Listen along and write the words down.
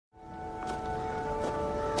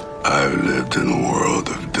I've lived in a world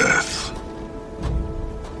of death.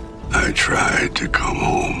 I tried to come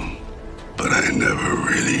home, but I never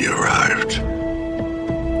really arrived.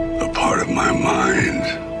 A part of my mind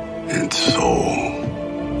and soul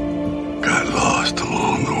got lost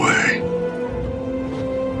along the way.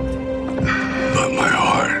 But my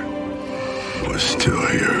heart was still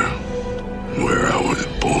here, where I was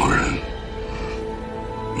born,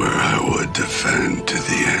 where I would defend to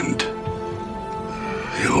the end.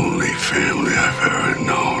 The only family I've ever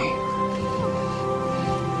known.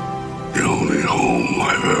 The only home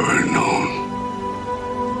I've ever known.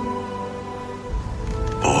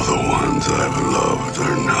 All the ones I've loved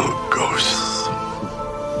are now ghosts.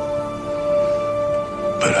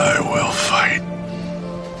 But I will fight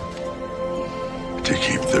to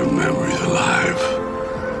keep their memories alive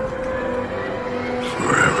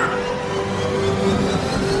forever.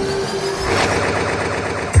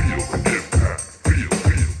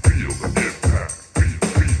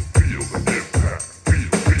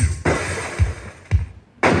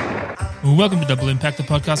 Welcome to Double Impact, the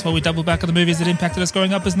podcast where we double back on the movies that impacted us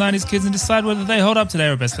growing up as 90s kids and decide whether they hold up today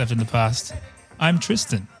or best left in the past. I'm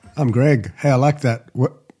Tristan. I'm Greg. Hey, I like that.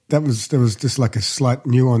 There was just like a slight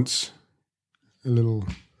nuance, a little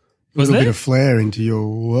bit of flair into your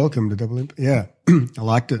welcome to Double Impact. Yeah, I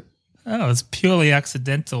liked it. Oh, it's purely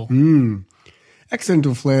accidental.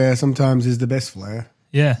 Accidental flair sometimes is the best flair.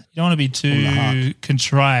 Yeah, you don't want to be too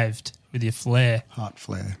contrived with your flair. Heart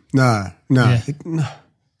flair. No. Yeah. No.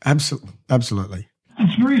 Absolutely.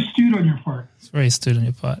 It's very astute on your part. It's very astute on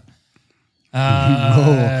your part.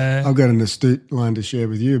 I've got an astute line to share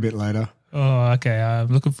with you a bit later. Oh, okay. I'm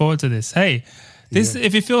looking forward to this. Hey,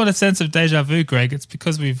 if you're feeling a sense of deja vu, Greg, it's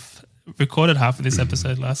because we've recorded half of this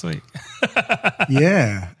episode last week.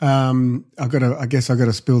 Yeah. I guess I got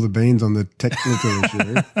to spill the beans on the technical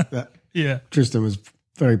issue. Yeah. Tristan was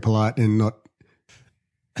very polite and not,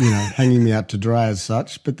 hanging me out to dry as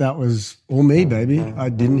such, but that was all me, baby. I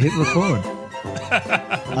didn't hit record.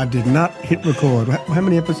 I did not hit record. How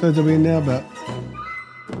many episodes are we in now? About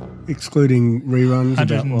excluding reruns?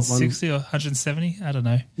 160 or 170? I don't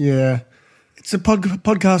know. Yeah. It's a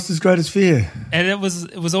podcaster's greatest fear. And it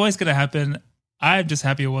was always going to happen. I'm just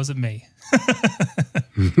happy it wasn't me.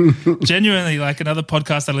 Genuinely, like another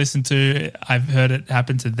podcast I listened to, I've heard it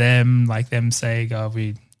happen to them, like them saying, oh,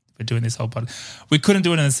 we're doing this whole pod. We couldn't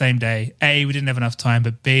do it on the same day. A, we didn't have enough time,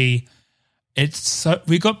 but B,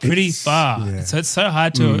 we got pretty far. Yeah. So it's so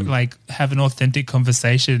hard to like have an authentic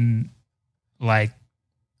conversation like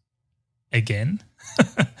again.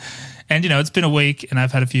 And it's been a week and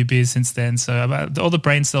I've had a few beers since then. So all the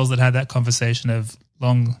brain cells that had that conversation have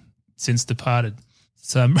long since departed.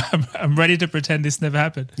 So I'm ready to pretend this never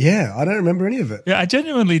happened. Yeah, I don't remember any of it. Yeah, I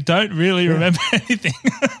genuinely don't really remember anything.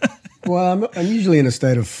 Well, I'm usually in a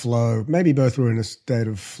state of flow. Maybe both were in a state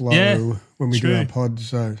of flow when we do our pod.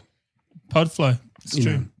 So pod flow, it's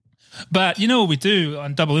true. But you know what we do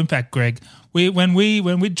on Double Impact, Greg? When we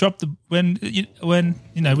drop we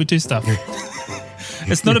do stuff.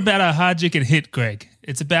 It's not about how hard you can hit, Greg.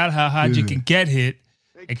 It's about how hard you can get hit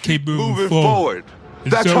and keep moving forward.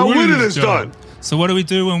 That's how winning is done. So what do we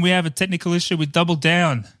do when we have a technical issue? We double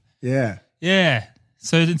down. Yeah. Yeah.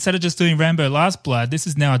 So instead of just doing Rambo Last Blood, this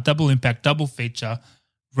is now a Double Impact double feature,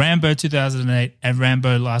 Rambo 2008 and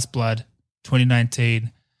Rambo Last Blood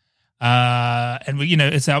 2019. And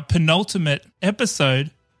it's our penultimate episode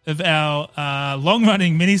of our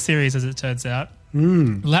long-running miniseries, as it turns out,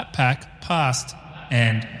 Lap Pack, Past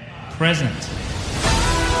and Present.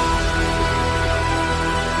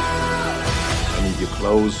 I need your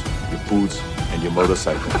clothes, your boots, and your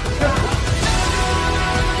motorcycle.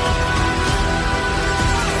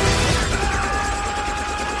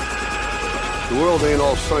 The world ain't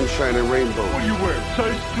all sunshine and rainbow. What do you wear?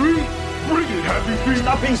 Size 3? Bring it, Happy Feet.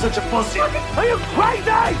 Stop being such a pussy. Are you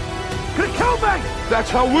crazy? Could kill me. That's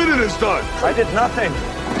how winning is done. I did nothing.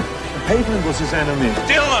 The pavement was his enemy.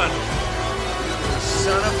 Dylan!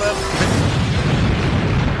 Son of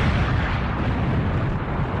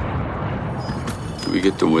a... Do we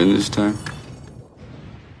get to win this time?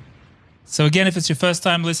 So again, if it's your first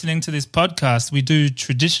time listening to this podcast, we do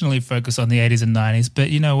traditionally focus on the 80s and 90s, but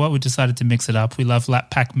you know what? We decided to mix it up. We love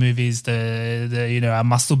lap pack movies, our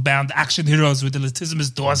muscle-bound action heroes with the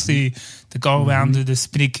Latissimus Dorsey, the go around the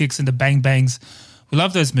spinny kicks and the bang bangs. We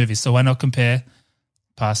love those movies, so why not compare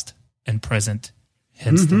past and present?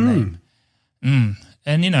 Hence the name.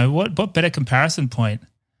 And what better comparison point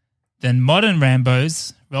than modern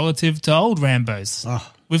Rambos relative to old Rambos?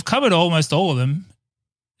 Oh. We've covered almost all of them.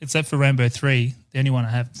 Except for Rambo 3, the only one I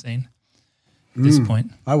haven't seen at this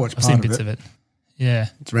point. I watched I've part seen of bits it. of it. Yeah.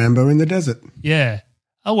 It's Rambo in the desert. Yeah.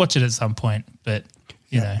 I'll watch it at some point, but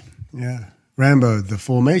you know. Yeah. Rambo, the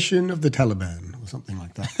formation of the Taliban or something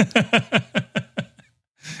like that.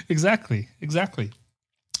 Exactly.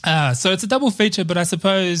 So it's a double feature, but I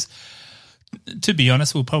suppose, to be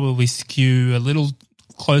honest, we'll probably skew a little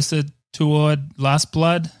closer toward Last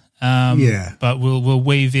Blood. But we'll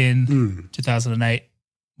weave in 2008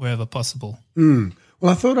 wherever possible. Well,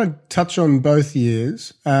 I thought I'd touch on both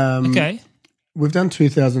years. Okay. We've done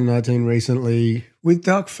 2019 recently with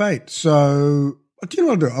Dark Fate. So do you know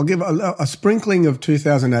what I'll do? I'll give a sprinkling of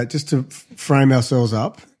 2008 just to frame ourselves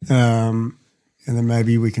up. And then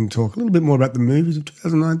maybe we can talk a little bit more about the movies of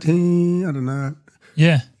 2019. I don't know.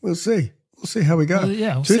 Yeah. We'll see. We'll see how we go. Well,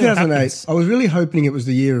 yeah, we'll see what 2008, happens. I was really hoping it was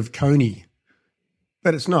the year of Coney,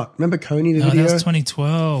 but it's not. Remember Coney, the Oh, video? that was I thought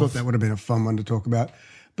 2012. that would have been a fun one to talk about.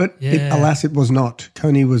 But Yeah. alas, it was not.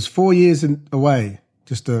 Coney was 4 years away,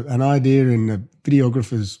 just an idea in a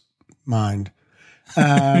videographer's mind.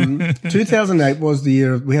 2008 was the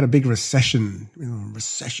year we had a big recession.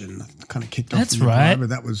 Recession that kind of kicked off. That's the year right. prior, but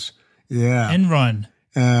that was, yeah. Enron.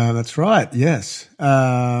 That's right, yes.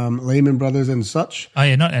 Lehman Brothers and such. Oh,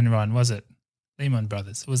 yeah, not Enron, was it? Lehman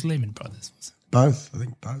Brothers. It was Lehman Brothers. Both, I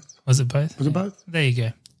think both. Was it both? Was it both? There you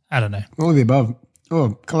go. I don't know. All of the above.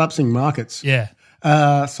 Oh, collapsing markets. Yeah.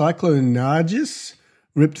 Cyclone Nargis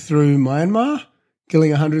ripped through Myanmar,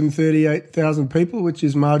 killing 138,000 people, which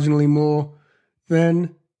is marginally more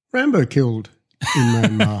than Rambo killed in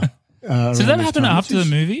Myanmar. So did that happen after the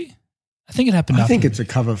movie? I think it happened after I think the it's a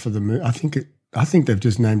cover for the movie. I think they've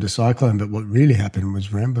just named a cyclone, but what really happened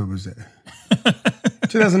was Rambo was there.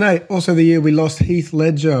 2008, also the year we lost Heath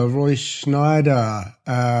Ledger, Roy Schneider,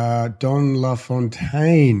 Don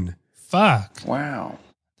LaFontaine. Fuck. Wow.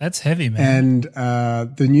 That's heavy, man. And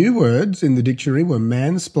the new words in the dictionary were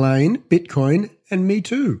mansplain, Bitcoin, and Me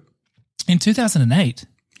Too. In 2008.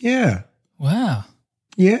 Yeah. Wow.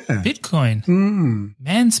 Yeah. Bitcoin.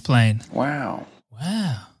 Mansplain. Wow.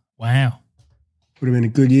 Wow. Would have been a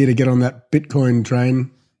good year to get on that Bitcoin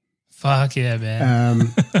train. Fuck yeah,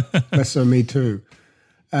 man. Less so Me Too.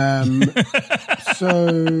 So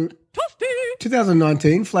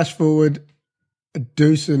 2019, flash forward a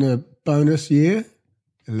deuce and a bonus year,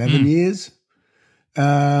 11 years.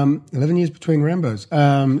 11 years between Rambos.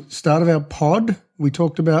 Start of our pod, we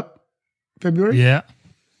talked about February. Yeah.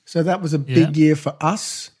 So that was a big year for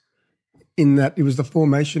us in that it was the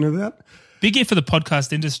formation of that. Big year for the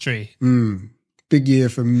podcast industry. Big year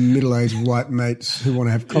for middle-aged white mates who want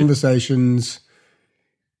to have conversations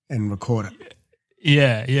and record it.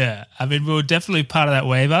 Yeah. I mean, we were definitely part of that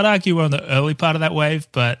wave. I'd argue we're on the early part of that wave,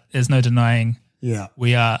 but there's no denying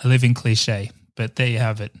we are a living cliche. But there you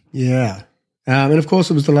have it. Yeah. And, of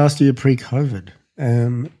course, it was the last year pre-COVID.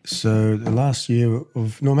 So the last year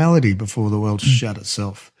of normality before the world shut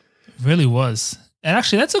itself. It really was. And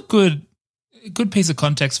actually, that's a good piece of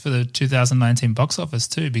context for the 2019 box office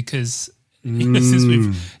too, because since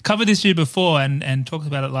we've covered this year before and talked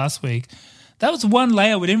about it last week, that was one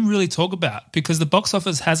layer we didn't really talk about because the box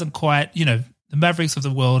office hasn't quite, the Mavericks of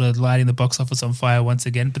the world are lighting the box office on fire once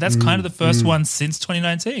again, but that's kind of the first one since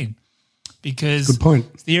 2019 because Good point.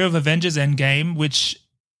 it's the year of Avengers Endgame, which,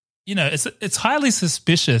 it's highly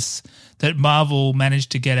suspicious that Marvel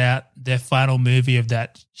managed to get out their final movie of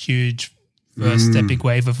that huge first epic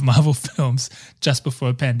wave of Marvel films just before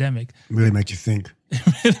a pandemic. Really makes you think.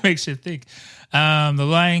 It really makes you think. The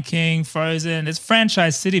Lion King, Frozen, it's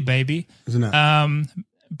franchise city, baby. Isn't it?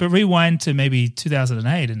 But rewind to maybe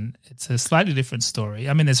 2008 and it's a slightly different story.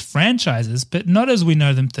 I mean, there's franchises, but not as we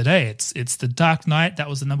know them today. It's The Dark Knight. That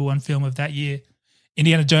was the number one film of that year.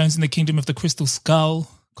 Indiana Jones and the Kingdom of the Crystal Skull,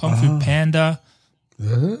 Kung Fu Panda,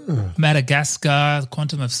 Madagascar,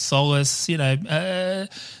 Quantum of Solace,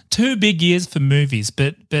 2 big years for movies.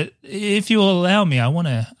 But if you will allow me, I want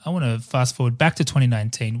to fast forward back to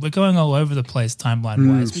 2019. We're going all over the place timeline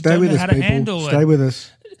wise. We Stay don't with know us, how to people. handle Stay it. with us.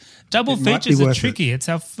 Double It might be features are worth tricky. It's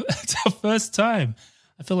our first time.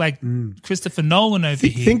 I feel like Christopher Nolan over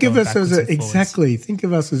here. Think of going us as backwards and forwards. exactly. Think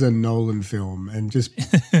of us as a Nolan film, and just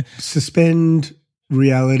suspend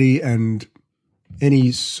reality and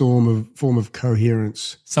any form of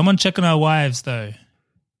coherence. Someone check on our wives though,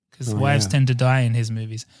 because wives tend to die in his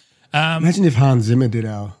movies. Imagine if Hans Zimmer did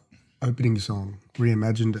our opening song,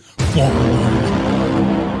 reimagined it.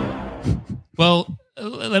 Well,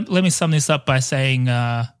 let me sum this up by saying,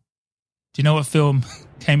 do you know what film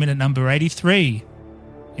came in at number 83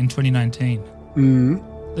 in 2019?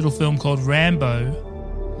 Little film called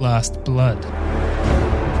Rambo: Last Blood.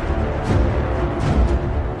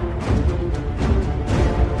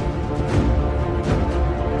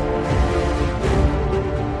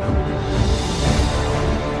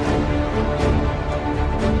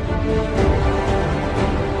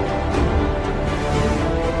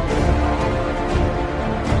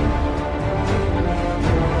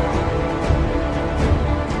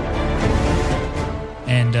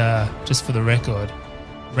 just for the record,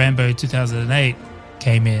 Rambo 2008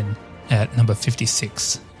 came in at number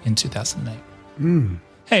 56 in 2008.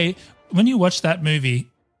 Hey, when you watched that movie,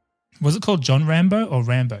 was it called John Rambo or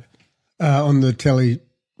Rambo? On the telly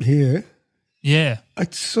here, Yeah.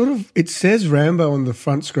 it says Rambo on the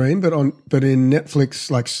front screen, but in Netflix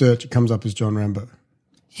like search, it comes up as John Rambo.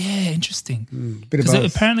 Yeah, interesting. Bit of Because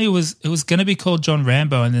both. apparently it was going to be called John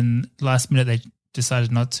Rambo, and then last minute they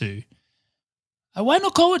decided not to. Why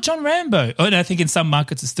not call it John Rambo? Oh, no, I think in some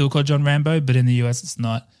markets it's still called John Rambo, but in the US it's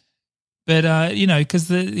not. But, because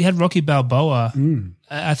you had Rocky Balboa,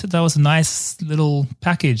 I thought that was a nice little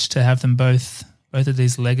package to have them both of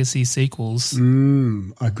these legacy sequels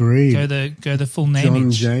Agreed. go the full name.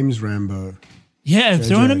 John James Rambo. Yeah, JJ.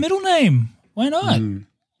 throw in a middle name. Why not? I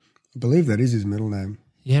believe that is his middle name.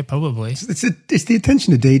 Yeah, probably. It's the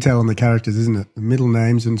attention to detail on the characters, isn't it? The middle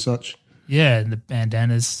names and such. Yeah, and the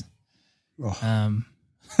bandanas. Oh.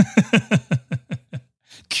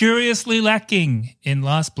 Curiously lacking in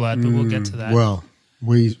Last Blood, but we'll get to that. Well,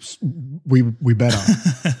 we better.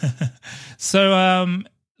 So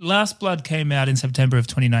Last Blood came out in September of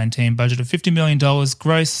 2019, budget of $50 million,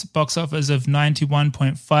 gross box office of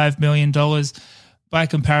 $91.5 million. By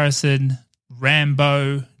comparison,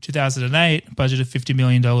 Rambo 2008, budget of $50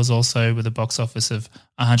 million also with a box office of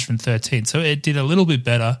 113. So it did a little bit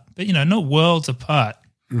better, but, not worlds apart.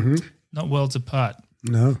 Not worlds apart.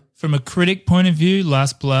 No. From a critic point of view,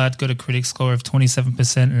 Last Blood got a critic score of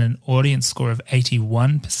 27% and an audience score of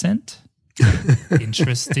 81%.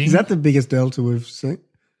 Interesting. Is that the biggest delta we've seen?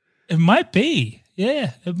 It might be.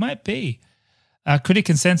 Yeah, it might be. Critic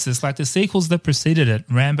consensus, like the sequels that preceded it,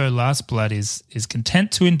 Rambo Last Blood is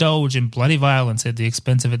content to indulge in bloody violence at the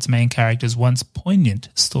expense of its main character's once poignant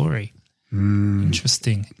story.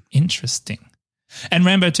 Interesting. And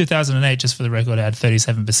Rambo 2008, just for the record, had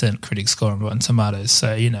 37% critic score on Rotten Tomatoes.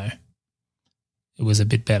 So, it was a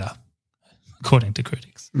bit better, according to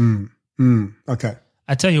critics. Okay.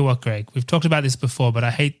 I tell you what, Greg, we've talked about this before, but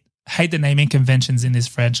I hate the naming conventions in this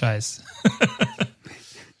franchise.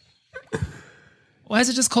 Why is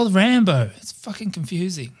it just called Rambo? It's fucking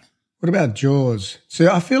confusing. What about Jaws?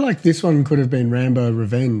 So I feel like this one could have been Rambo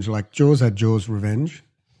Revenge. Like Jaws had Jaws Revenge.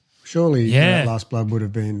 Surely Last Blood would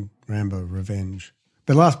have been Rambo Revenge.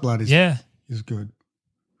 But Last Blood is good.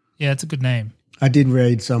 Yeah, it's a good name. I did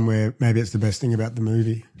read somewhere maybe it's the best thing about the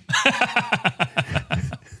movie.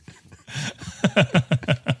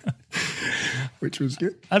 Which was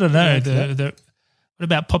good. I don't know. What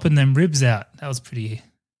about popping them ribs out? That was pretty.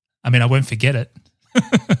 I mean, I won't forget it.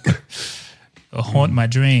 It'll haunt my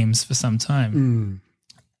dreams for some time.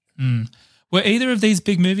 Were either of these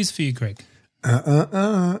big movies for you, Greg?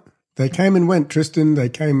 They came and went, Tristan. They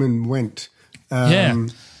came and went. Yeah.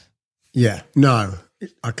 Yeah. No.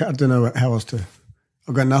 I don't know how else to.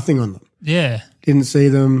 I've got nothing on them. Yeah. Didn't see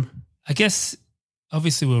them. I guess,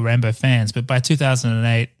 obviously, we're Rambo fans, but by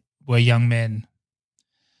 2008, we're young men,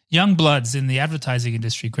 young bloods in the advertising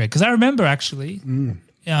industry, Greg. Because I remember actually,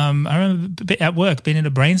 I remember at work being in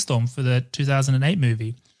a brainstorm for the 2008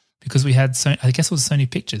 movie because we had, I guess it was Sony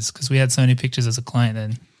Pictures, because we had Sony Pictures as a client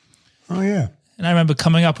then. Oh, yeah. And I remember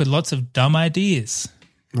coming up with lots of dumb ideas.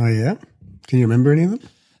 Oh, yeah? Can you remember any of them?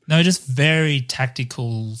 No, just very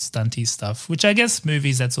tactical, stunty stuff, which I guess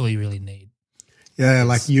movies, that's all you really need. Yeah,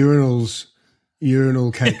 like urinal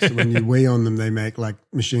cakes. When you wee on them, they make like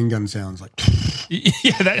machine gun sounds like.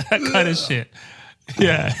 Yeah, that kind of shit.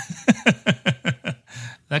 Yeah.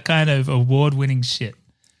 That kind of award-winning shit.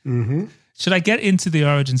 Mm-hmm. Should I get into the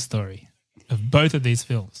origin story of both of these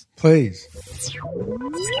films? Please.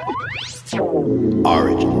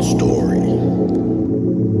 Origin story.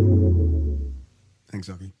 Thanks,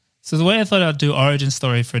 Oggy. So the way I thought I'd do origin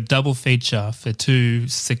story for a double feature for two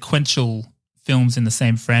sequential films in the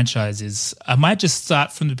same franchise is I might just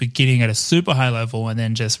start from the beginning at a super high level and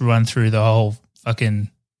then just run through the whole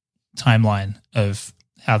fucking timeline of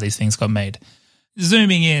how these things got made.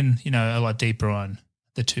 Zooming in, a lot deeper on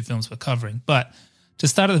the two films we're covering. But to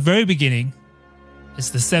start at the very beginning,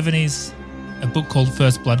 it's the 70s. A book called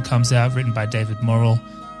First Blood comes out, written by David Morrell.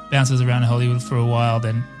 Bounces around Hollywood for a while.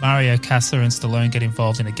 Then Mario Kassar and Stallone get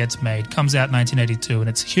involved and it gets made. Comes out in 1982 and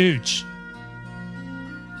it's huge.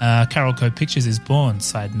 Carol Co. Pictures is born,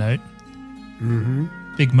 side note. Mm-hmm.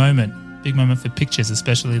 Big moment for pictures,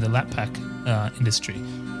 especially the lap pack industry.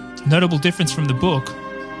 Notable difference from the book,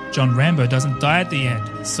 John Rambo doesn't die at the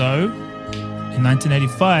end. So, in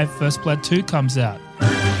 1985, First Blood 2 comes out.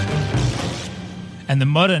 And the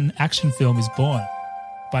modern action film is born.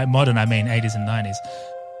 By modern, I mean 80s and 90s.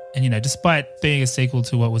 And, despite being a sequel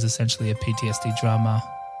to what was essentially a PTSD drama,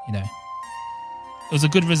 It was a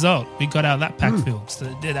good result. We got our lap pack filled. So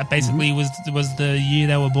that basically was the year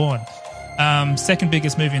they were born. Second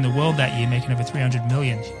biggest movie in the world that year, making over 300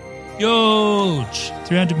 million. Huge!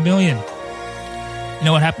 300 million. You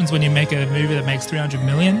know what happens when you make a movie that makes 300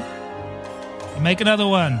 million? You make another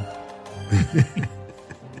one.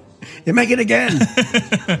 You make it again.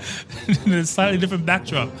 In a slightly different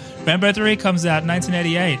backdrop. Rambo 3 comes out in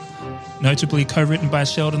 1988. Notably co-written by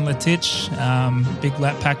Sheldon Lettich, Big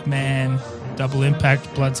Lap Pack Man, Double Impact,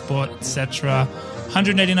 Bloodsport, etc.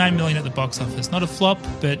 189 million at the box office. Not a flop,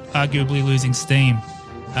 but arguably losing steam.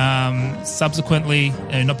 Subsequently,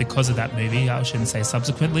 not because of that movie, I shouldn't say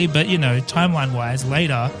subsequently, but, timeline-wise,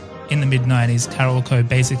 later in the mid-90s, Carol Cole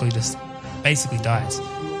basically dies.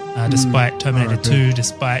 Despite Terminator 2,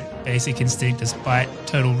 despite Basic Instinct, despite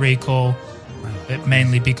Total Recall, but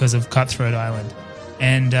mainly because of Cutthroat Island.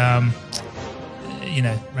 And,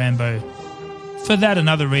 Rambo, for that and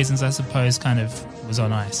other reasons, I suppose, kind of was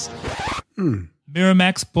on ice.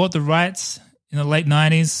 Miramax bought the rights in the late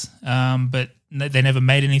 90s, but they never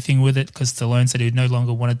made anything with it because Stallone said he no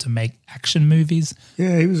longer wanted to make action movies.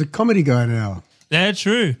 Yeah, he was a comedy guy now. That's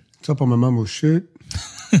true. Top on My Mum Will Shoot.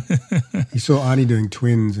 He saw Arnie doing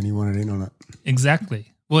Twins and he wanted in on it.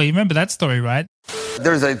 Exactly. Well, you remember that story, right?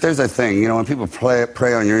 There's a thing, when people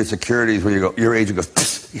prey on your insecurities when your agent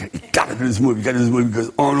goes, you got to do this movie, because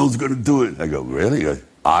Arnold's going to do it. I go, really? He goes,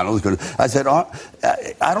 Arnold's going to. I said, I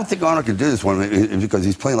don't think Arnold can do this one because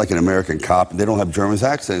he's playing like an American cop and they don't have German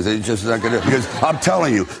accents. He's just not going to. Because I'm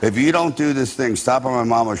telling you, if you don't do this thing, Stop on My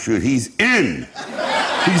Mom Will Shoot, he's in.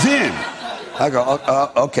 He's in. I go,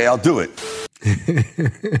 okay, I'll do it.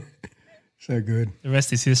 So good. The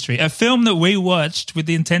rest is history. A film that we watched with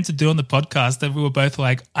the intent to do on the podcast that we were both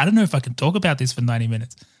like, I don't know if I can talk about this for 90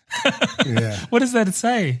 minutes. Yeah. What does that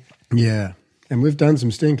say? Yeah. And we've done some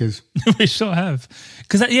stinkers. We sure have.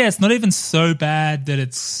 Because, it's not even so bad that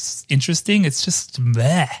it's interesting. It's just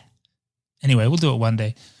bleh. Anyway, we'll do it one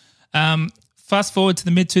day. Fast forward to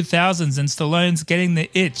the mid-2000s and Stallone's getting the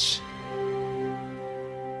itch.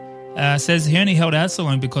 Says he only held out so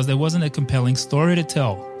long because there wasn't a compelling story to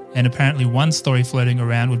tell. And apparently one story floating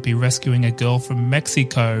around would be rescuing a girl from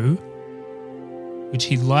Mexico, which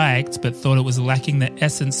he liked but thought it was lacking the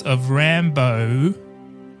essence of Rambo.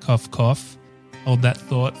 Cough, cough. Hold that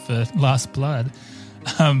thought for Last Blood.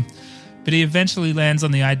 But he eventually lands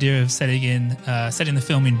on the idea of setting the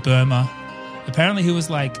film in Burma. Apparently he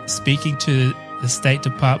was speaking to the State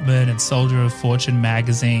Department and Soldier of Fortune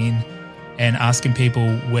magazine and asking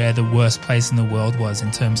people where the worst place in the world was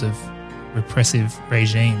in terms of repressive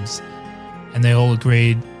regimes. And they all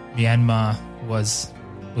agreed Myanmar was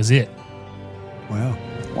it.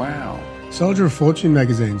 Wow. Soldier of Fortune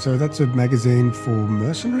magazine. So that's a magazine for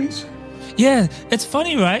mercenaries? Yeah, it's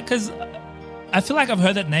funny, right? Because I feel like I've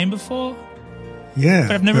heard that name before. Yeah.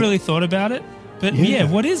 But I've never really thought about it. But yeah,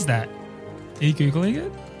 what is that? Are you Googling it?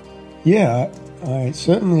 Yeah, I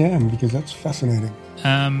certainly am because that's fascinating.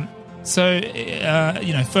 Further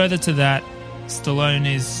to that, Stallone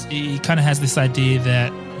he kind of has this idea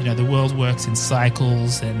that, the world works in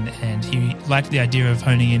cycles and he liked the idea of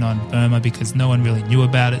honing in on Burma because no one really knew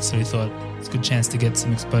about it. So he thought it's a good chance to get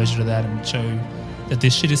some exposure to that and show that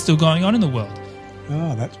this shit is still going on in the world.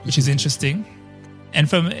 Oh, which is interesting. And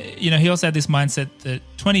he also had this mindset that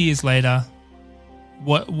 20 years later,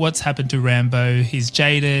 what's happened to Rambo? He's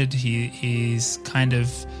jaded. He's kind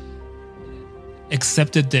of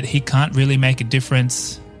accepted that he can't really make a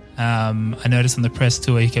difference. I noticed on the press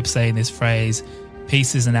tour he kept saying this phrase,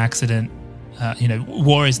 peace is an accident.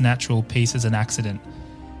 War is natural, peace is an accident.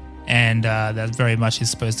 And that very much is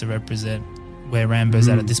supposed to represent where Rambo's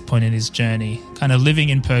at this point in his journey. Kind of living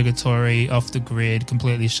in purgatory, off the grid,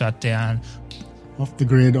 completely shut down. Off the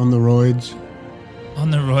grid, on the roids.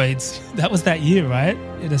 On the roids. That was that year, right?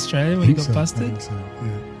 In Australia when he got busted? I think so,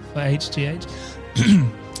 yeah. For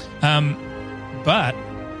HGH. But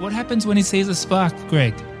what happens when he sees a spark,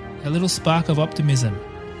 Greg? A little spark of optimism.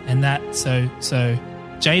 And that, so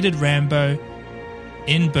jaded Rambo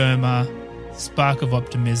in Burma, spark of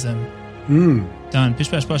optimism. Done. Bish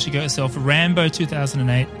bash bosh, you got yourself. Rambo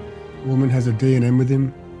 2008. Woman has a D&M with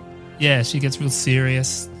him. Yeah, she gets real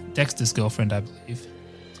serious. Dexter's girlfriend, I believe.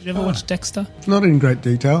 Did you ever watch Dexter? Not in great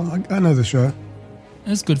detail. I know the show. It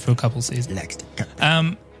was good for a couple seasons.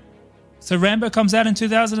 So Rambo comes out in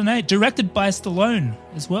 2008, directed by Stallone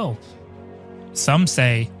as well. Some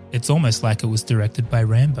say it's almost like it was directed by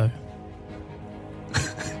Rambo.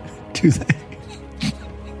 Do they?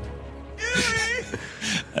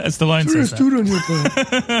 Stallone says that. On your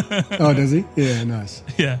phone. Oh, does he? Yeah, nice.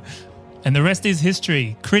 Yeah. And the rest is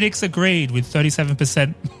history. Critics agreed with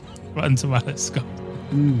 37% Rotten Tomatoes score.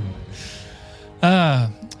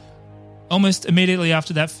 Almost immediately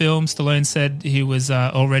after that film, Stallone said he was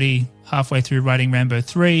already halfway through writing Rambo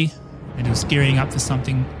 3 and he was gearing up for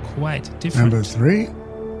something quite different. Rambo 3?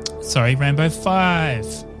 Sorry, Rambo 5.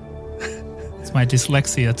 It's my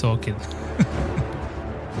dyslexia talking.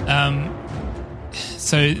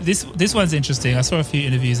 So this one's interesting. I saw a few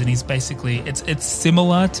interviews and he's basically, it's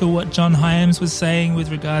similar to what John Hyams was saying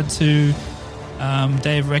with regard to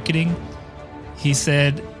Day of Reckoning. He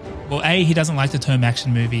said, well, he doesn't like the term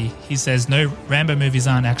action movie. He says, no, Rambo movies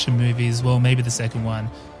aren't action movies. Well, maybe the second one.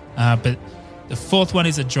 But the fourth one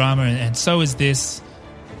is a drama, and so is this.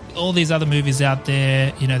 All these other movies out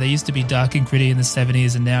there, you know, they used to be dark and gritty in the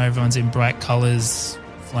 70s, and now everyone's in bright colours,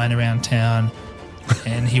 flying around town.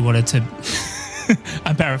 And he wanted to...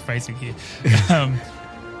 I'm paraphrasing here. I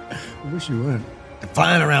wish you weren't.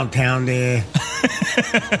 Flying around town there.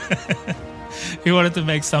 He wanted to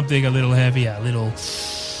make something a little heavier, a little...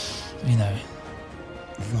 You know,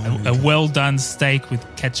 a well-done steak with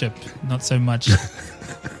ketchup, not so much.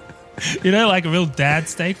 You know, like a real dad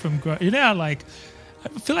steak from... You know how, like, I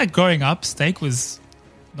feel like growing up, steak was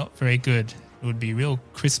not very good. It would be real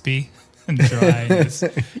crispy and dry.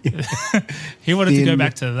 He wanted to go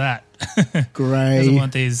back to that. Grey. Doesn't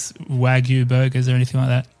want these Wagyu burgers or anything like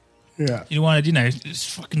that. Yeah. You wanted, you know, just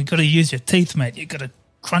fucking got to use your teeth, mate. You got to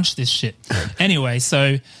crunch this shit. Anyway,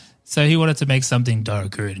 so he wanted to make something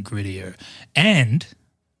darker and grittier. And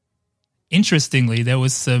interestingly, there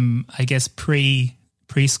was some, I guess,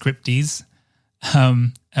 pre-scripties.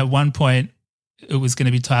 At one point, it was going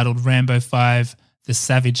to be titled Rambo 5, The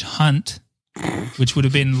Savage Hunt, which would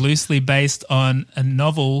have been loosely based on a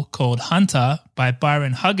novel called Hunter by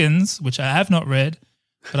Byron Huggins, which I have not read,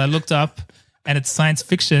 but I looked up and it's science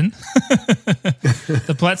fiction.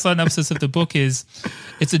 The plot synopsis of the book is,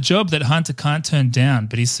 it's a job that Hunter can't turn down,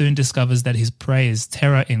 but he soon discovers that his prey is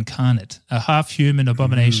terror incarnate, a half-human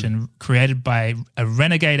abomination created by a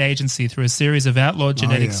renegade agency through a series of outlawed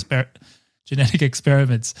genetic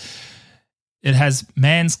experiments. It has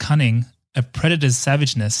man's cunning, a predator's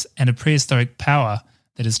savageness, and a prehistoric power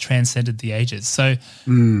that has transcended the ages. So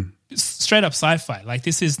straight up sci-fi. Like,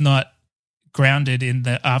 this is not grounded in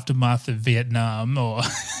the aftermath of Vietnam or,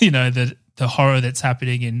 you know, the horror that's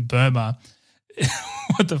happening in Burma.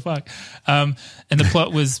 What the fuck? And the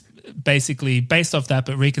plot was basically based off that,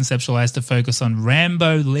 but reconceptualized to focus on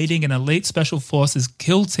Rambo leading an elite special forces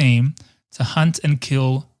kill team to hunt and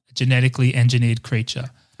kill a genetically engineered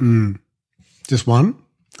creature. Just one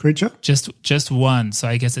creature? Just one. So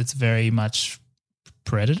I guess it's very much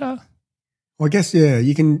Predator. Well, I guess, yeah,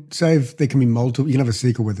 you can save, there can be multiple, you can have a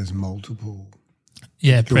sequel where there's multiple.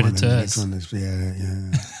 Yeah, Go on then, Predators. the next one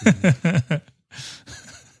is, yeah.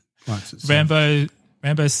 Right, so-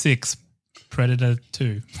 Rambo 6, Predator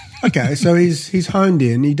 2. Okay, so he's honed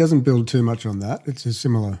in. He doesn't build too much on that. It's a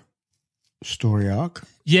similar story arc.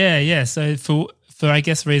 Yeah. So for I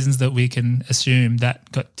guess reasons that we can assume,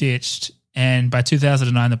 that got ditched. And by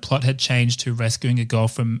 2009, the plot had changed to rescuing a girl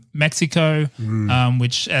from Mexico,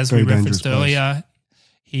 which, as Very we referenced dangerous earlier,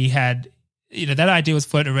 he had, you know, that idea was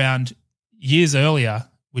floating around years earlier,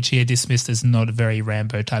 which he had dismissed as not a very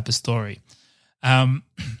Rambo type of story.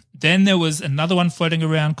 Then there was another one floating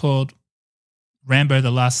around called Rambo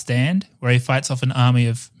The Last Stand, where he fights off an army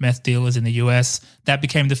of meth dealers in the US. That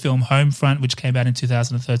became the film Homefront, which came out in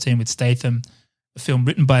 2013 with Statham, a film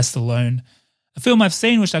written by Stallone. A film I've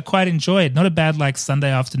seen, which I quite enjoyed. Not a bad, like, Sunday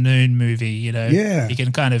afternoon movie, you know. Yeah. You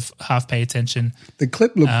can kind of half pay attention. The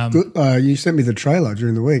clip looked good. You sent me the trailer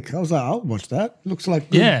during the week. I was like, I'll watch that. Looks like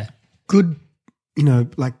good, you know,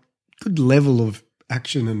 like good level of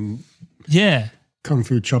action and kung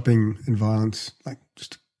fu chopping and violence. Like,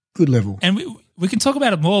 just good level. And we can talk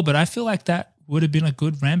about it more, but I feel like that would have been a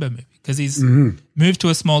good Rambo movie because he's moved to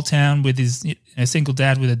a small town with his single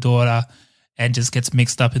dad with a daughter, and just gets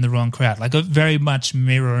mixed up in the wrong crowd. Like a very much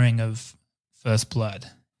mirroring of First Blood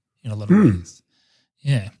in a lot of ways.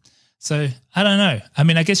 Yeah. So I don't know. I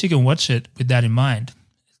mean, I guess you can watch it with that in mind.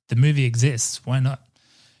 The movie exists. Why not?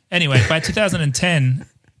 Anyway, by 2010,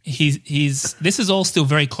 this is all still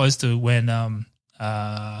very close to when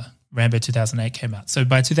Rambo 2008 came out. So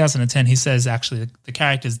by 2010, he says, actually, the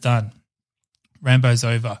character's done. Rambo's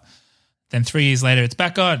over. Then 3 years later, it's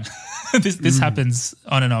back on. This happens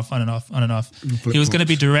on and off. He was going to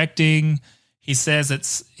be directing. He says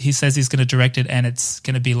he's going to direct it, and it's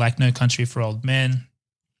going to be like No Country for Old Men.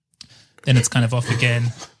 Then it's kind of off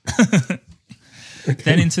again.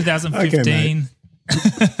 Then in 2015,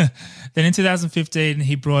 then in 2015,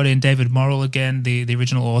 he brought in David Morrell again, the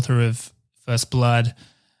original author of First Blood,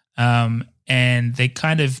 and they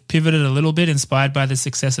kind of pivoted a little bit, inspired by the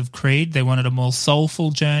success of Creed. They wanted a more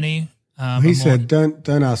soulful journey. He said, "Don't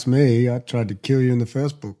ask me. I tried to kill you in the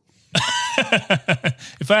first book."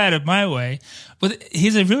 If I had it my way. But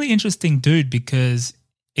he's a really interesting dude because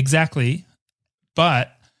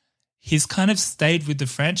but he's kind of stayed with the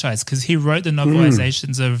franchise because he wrote the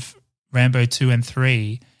novelizations of Rambo 2 and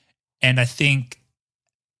 3, and I think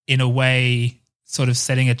in a way sort of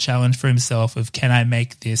setting a challenge for himself of, can I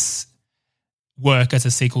make this work as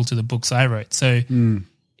a sequel to the books I wrote? So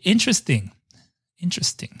interesting.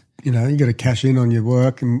 You know, you got to cash in on your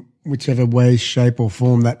work in whichever way, shape or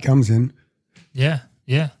form that comes in. Yeah,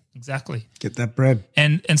 exactly. Get that bread.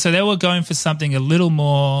 And so they were going for something a little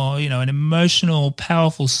more, you know, an emotional,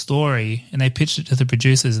 powerful story, and they pitched it to the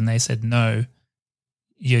producers and they said, no,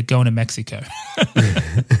 you're going to Mexico.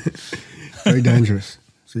 Very dangerous.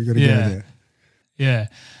 So you got to go there. Yeah.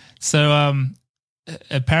 So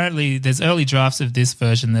apparently there's early drafts of this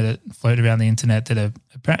version that float around the internet that are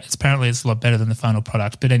apparently it's a lot better than the final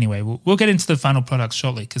product. But anyway, we'll get into the final product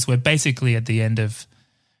shortly because we're basically at the end of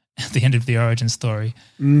the origin story.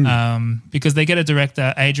 Because they get a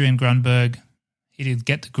director, Adrian Grunberg. He did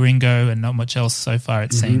Get the Gringo and not much else so far,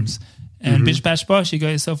 it seems. And Bish Bash Bosh, you got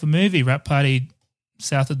yourself a movie, Rap Party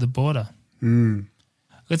South of the Border.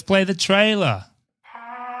 Let's play the trailer.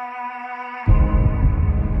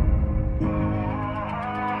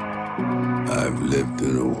 I've lived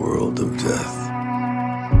in a world of death.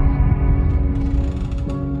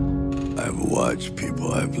 I've watched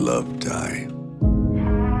people I've loved die.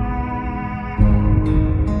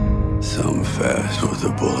 Some fast with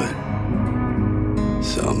a bullet.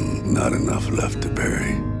 Some not enough left to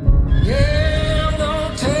bury. Yeah, I'm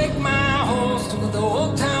gonna take my horse to the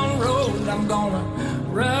old town road. I'm gonna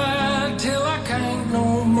ride till I can't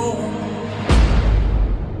no more.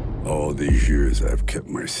 All these years I've kept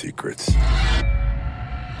my secrets.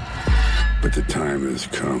 But the time has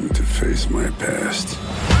come to face my past.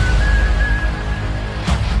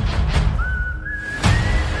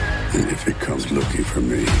 And if it comes looking for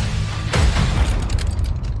me,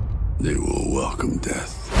 they will welcome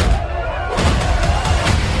death.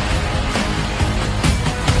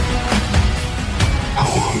 I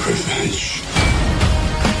want revenge.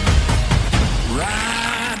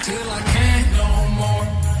 Ride till I can't no more.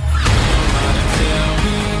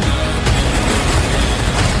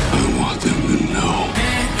 I want them to know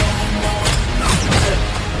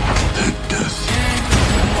that death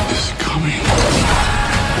is coming.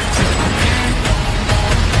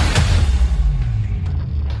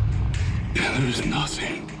 And there's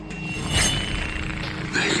nothing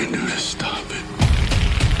they can do to stop it.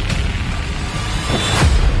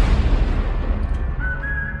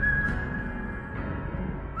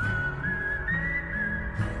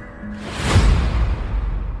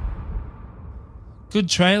 Good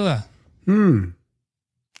trailer.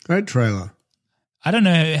 Great trailer. I don't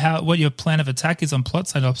know what your plan of attack is on plot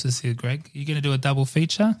synopsis here, Greg. Are you going to do a double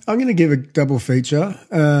feature? I'm going to give a double feature.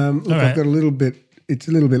 Look, right. I've got it's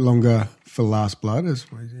a little bit longer for Last Blood, as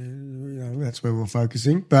that's where we're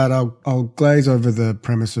focusing. But I'll glaze over the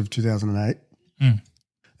premise of 2008.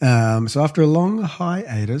 So after a long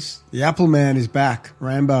hiatus, the Apple Man is back,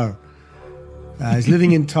 Rambo. He's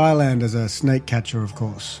living in Thailand as a snake catcher, of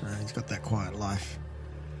course. He's got that quiet life.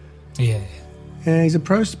 Yeah. And he's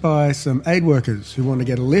approached by some aid workers who want to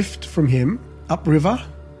get a lift from him upriver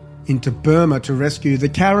into Burma to rescue the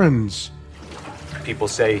Karens. People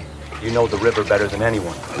say you know the river better than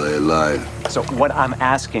anyone. They lied. So what I'm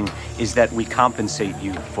asking is that we compensate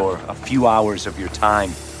you for a few hours of your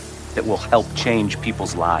time that will help change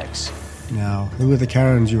people's lives. Now, who are the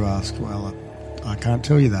Karens, you ask? Well, I can't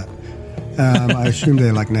tell you that. I assume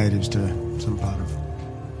they're like natives to some part of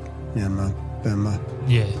Myanmar, Burma.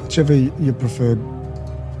 Yeah. Whichever your preferred,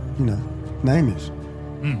 name is.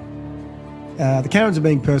 The Karens are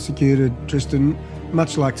being persecuted, Tristan,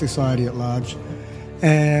 much like society at large.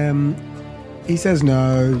 He says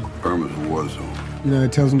no. Burma's a war zone.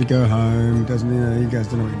 Tells him to go home. Doesn't, you guys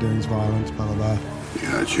don't know what you're doing. It's violence, blah, blah, blah.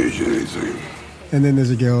 You're not changing anything. And then there's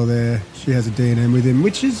a girl there. She has a D&M with him,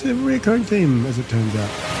 which is a recurring theme, as it turns out.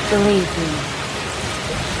 Believe me,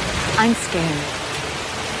 I'm scared.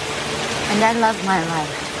 And I love my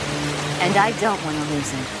life. And I don't want to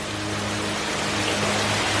lose it.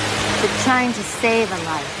 But trying to save a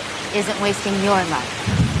life isn't wasting your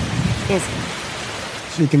life, is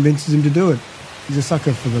it? She convinces him to do it. He's a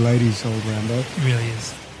sucker for the ladies, old Rambo. He really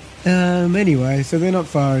is. Anyway, so they're not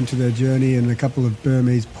far into their journey and a couple of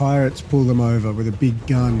Burmese pirates pull them over with a big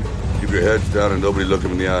gun. Keep your heads down and nobody look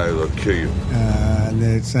them in the eye or they'll kill you. And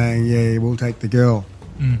they're saying, yeah, we'll take the girl.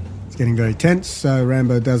 It's getting very tense, so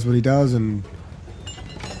Rambo does what he does and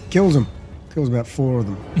kills them. Kills about 4 of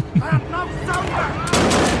them.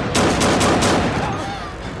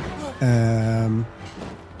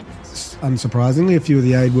 Unsurprisingly, a few of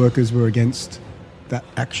the aid workers were against that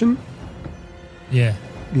action. Yeah.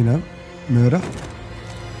 You know, murder.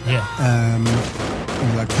 Yeah. And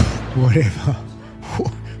like, whatever.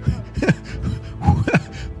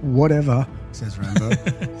 Whatever, says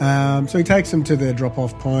Rambo. So he takes them to their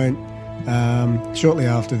drop-off point. Shortly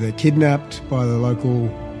after, they're kidnapped by the local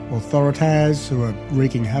authorities who are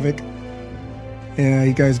wreaking havoc.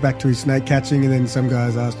 He goes back to his snake catching, and then some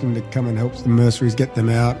guys asked him to come and help the mercenaries get them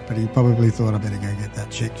out, but he probably thought, I better go get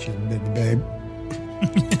that chick. She's a bit of a babe.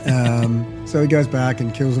 So he goes back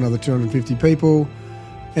and kills another 250 people,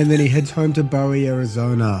 and then he heads home to Bowie,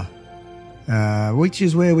 Arizona, which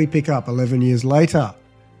is where we pick up 11 years later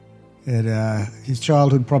at his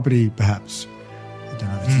childhood property, perhaps. I don't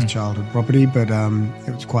know if it's his childhood property, but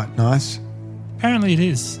it was quite nice. Apparently it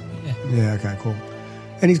is. Yeah, okay, cool.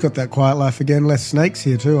 And he's got that quiet life again. Less snakes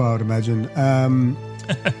here too, I would imagine.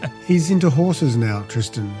 He's into horses now,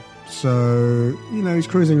 Tristan. So, you know, he's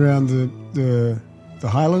cruising around the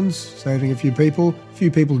Highlands, saving a few people. A few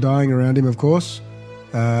people dying around him, of course.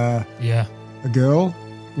 Yeah. A girl,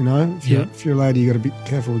 you know. If you're a lady, you got to be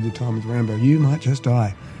careful with your time with Rambo. You might just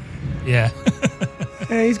die. Yeah.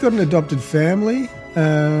 He's got an adopted family.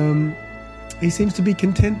 He seems to be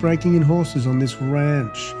content breaking in horses on this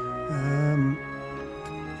ranch.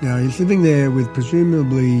 Now, he's living there with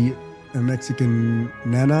presumably a Mexican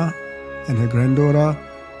nana and her granddaughter.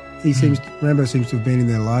 Rambo seems to have been in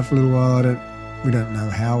their life a little while. We don't know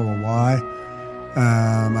how or why.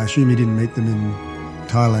 I assume he didn't meet them in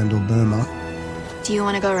Thailand or Burma. Do you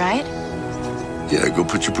want to go ride? Yeah, go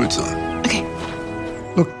put your boots on. Okay.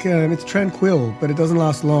 Look, it's tranquil, but it doesn't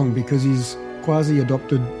last long because his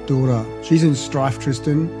quasi-adopted daughter, she's in strife,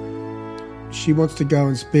 Tristan. She wants to go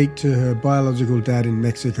and speak to her biological dad in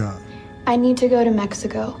Mexico. I need to go to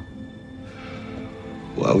Mexico.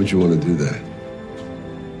 Why would you want to do that?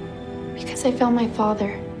 Because I found my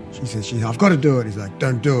father. She says, I've got to do it. He's like,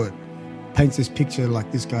 don't do it. Paints this picture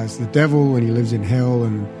like this guy's the devil and he lives in hell.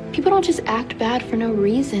 And people don't just act bad for no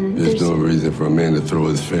reason. There's no reason for a man to throw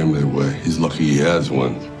his family away. He's lucky he has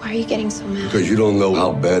one. Why are you getting so mad? Because you don't know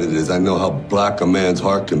how bad it is. I know how black a man's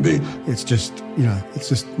heart can be. It's just, it's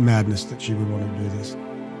just madness that she would want to do this.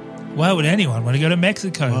 Why would anyone want to go to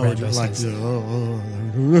Mexico?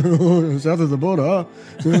 South of the border.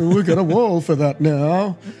 We've got a wall for that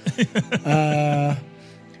now.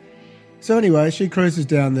 So anyway, she cruises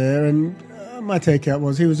down there, and my takeout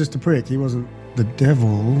was he was just a prick. He wasn't the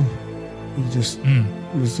devil. He just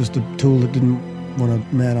was just a tool that didn't want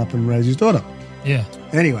to man up and raise his daughter. Yeah.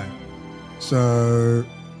 Anyway, so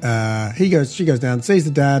she goes down, sees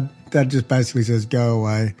the dad. Dad just basically says, "Go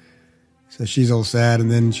away." So she's all sad,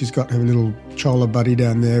 and then she's got her little chola buddy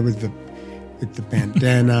down there with the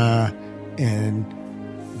bandana and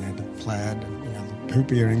the plaid and the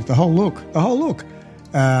hoop earrings, the whole look.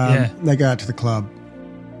 They go out to the club,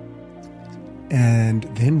 and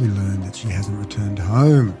then we learn that she hasn't returned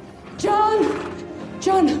home. John!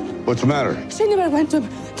 What's the matter? She never went to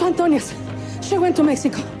Antonia's. She went to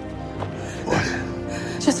Mexico. What?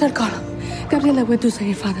 Just her call. Gabriela went to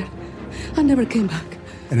see her father and never came back.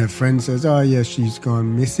 And her friend says, oh, yeah, she's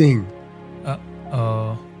gone missing.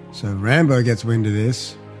 Uh-oh. So Rambo gets wind of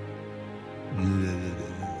this. And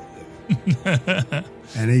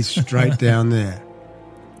he's straight down there.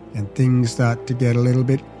 And things start to get a little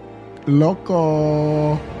bit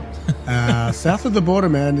loco. South of the border,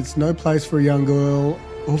 man, it's no place for a young girl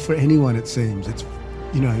or for anyone, it seems. It's,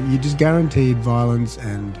 you're just guaranteed violence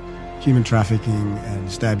and human trafficking and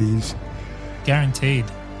stabbies. Guaranteed.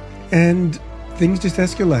 And things just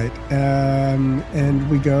escalate. And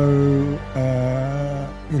we go,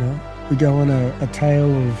 on a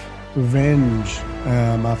tale of revenge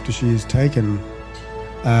after she is taken.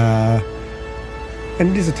 And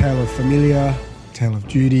it is a tale of familia, a tale of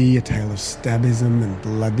duty, a tale of stabism and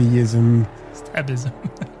bloodyism. Stabism.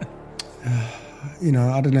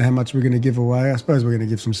 I don't know how much we're going to give away. I suppose we're going to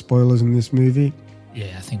give some spoilers in this movie.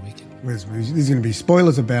 Yeah, I think we can. There's going to be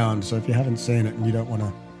spoilers abound, so if you haven't seen it and you don't want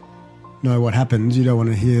to know what happens, you don't want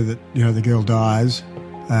to hear that, the girl dies,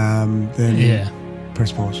 then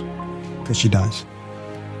press pause, because she dies.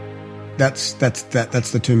 That's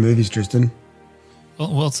the two movies, Tristan.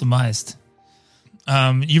 Well surmised.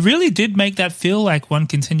 You really did make that feel like one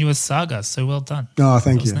continuous saga, so well done. Oh,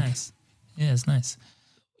 thank you. Nice. Yeah, it's nice.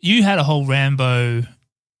 You had a whole Rambo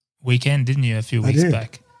weekend, didn't you, a few weeks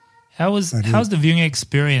back? How's the viewing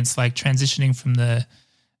experience like transitioning from the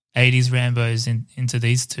 80s Rambos into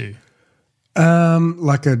these two?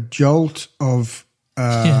 Like a jolt of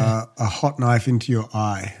a hot knife into your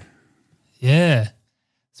eye. Yeah.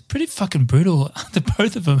 It's pretty fucking brutal. The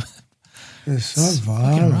both of them They're so It's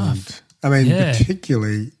fucking rough. violent. I mean, Yeah.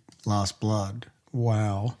 particularly Last Blood.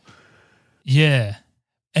 Wow. Yeah.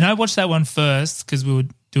 And I watched that one first because we were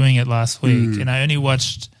doing it last week, and I only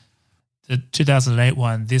watched the 2008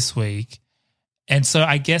 one this week. And so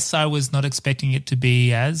I guess I was not expecting it to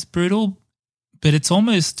be as brutal, but it's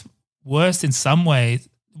almost worse in some ways.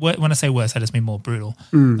 When I say worse, I just mean more brutal,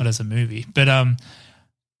 not as a movie. But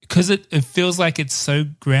because it feels like it's so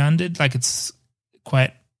grounded, like it's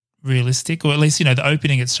quite realistic, or at least, the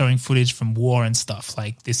opening, it's showing footage from war and stuff.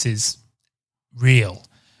 Like, this is real.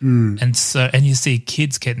 And you see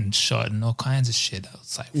kids getting shot and all kinds of shit. I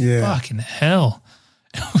was like, fucking hell.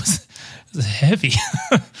 It was heavy.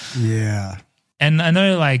 Yeah. And I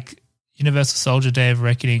know, like, Universal Soldier Day of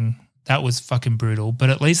Reckoning, that was fucking brutal, but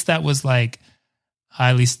at least that was like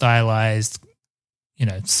highly stylized,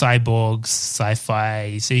 cyborgs,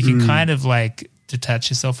 sci-fi. So you can kind of like detach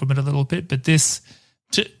yourself from it a little bit. But this,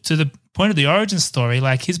 to the point of the origin story,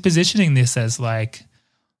 like, he's positioning this as like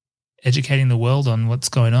educating the world on what's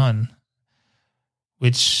going on,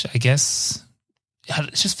 which I guess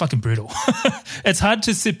it's just fucking brutal. It's hard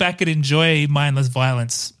to sit back and enjoy mindless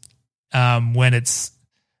violence when it's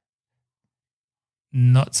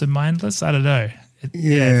not so mindless. I don't know.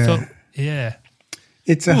 It's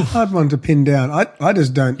a hard one to pin down. I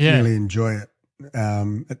just don't really enjoy it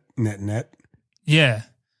at net. Yeah.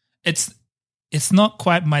 It's not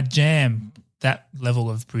quite my jam, that level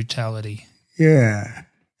of brutality. Yeah.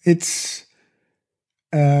 It's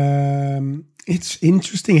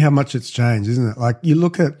interesting how much it's changed, isn't it? Like, you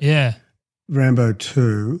look at Rambo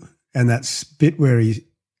 2 and that bit where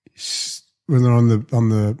when they're on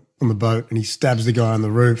the boat and he stabs the guy on the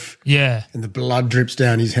roof. Yeah. And the blood drips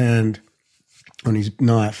down his hand on his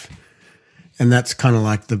knife. And that's kind of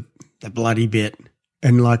like the bloody bit.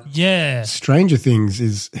 And like Stranger Things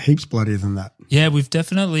is heaps bloodier than that. Yeah,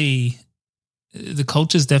 the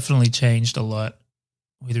culture's definitely changed a lot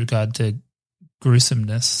with regard to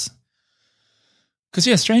gruesomeness.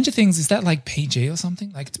 Because, Stranger Things, is that like PG or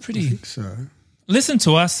something? Like, it's pretty... I think so. Listen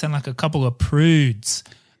to us and like a couple of prudes.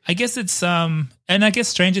 I guess it's... and I guess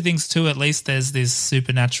Stranger Things too, at least there's this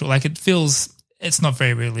supernatural... Like, it feels... It's not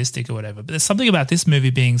very realistic or whatever, but there's something about this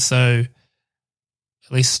movie being so...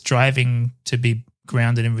 At least striving to be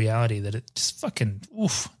grounded in reality that it just fucking...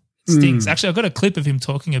 Oof. It stings. Actually, I've got a clip of him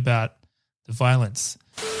talking about the violence.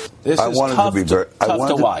 This is tough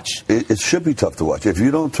to watch. It should be tough to watch. If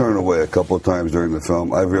you don't turn away a couple of times during the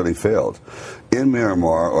film, I've really failed. In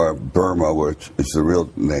Myanmar, or Burma, which is the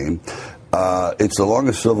real name, it's the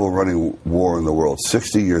longest civil running war in the world,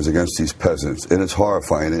 60 years against these peasants, and it's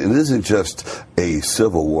horrifying. And it isn't just a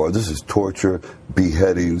civil war. This is torture,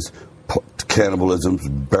 beheadings, cannibalism,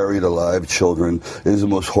 buried alive children. It is the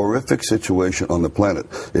most horrific situation on the planet.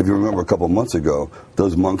 If you remember a couple of months ago,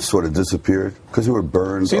 those monks sort of disappeared because they were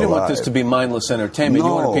burned So you didn't alive. want this to be mindless entertainment. No.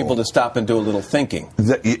 You wanted people to stop and do a little thinking.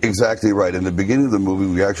 Exactly right. In the beginning of the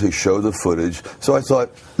movie, we actually show the footage. So I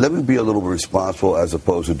thought, let me be a little responsible as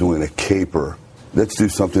opposed to doing a caper. Let's do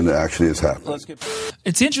something that actually is happening.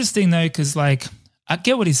 It's interesting though, because like, I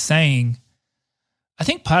get what he's saying. I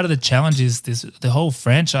think part of the challenge is the whole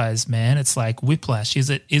franchise, man. It's like whiplash. Is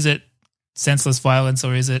it senseless violence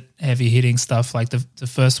or is it heavy hitting stuff? Like the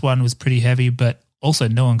first one was pretty heavy, but also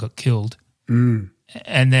no one got killed. And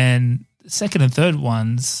then the second and third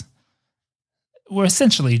ones were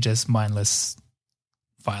essentially just mindless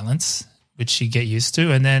violence, which you get used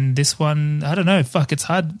to. And then this one, I don't know. Fuck, it's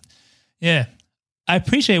hard. Yeah, I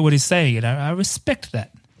appreciate what he's saying. I respect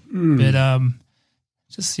that, but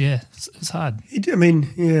just it's hard.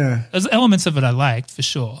 There's elements of it I liked for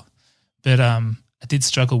sure, but I did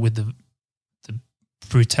struggle with the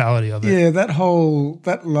brutality of it. Yeah,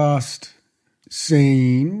 that last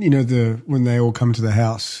scene, when they all come to the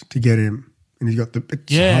house to get him, and he's got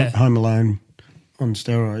Home Alone on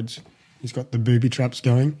steroids. He's got the booby traps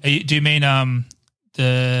going. Do you mean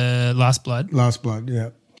the Last Blood? Last Blood, yeah.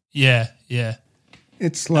 Yeah.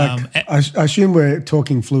 It's like I assume we're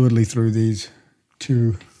talking fluidly through these.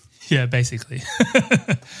 Yeah, basically.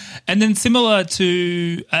 And then similar with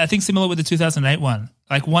the 2008 one,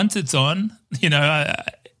 like once it's on,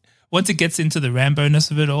 once it gets into the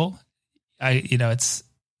Rambo-ness of it all, it's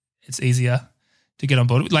easier to get on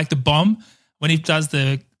board. Like the bomb, when he does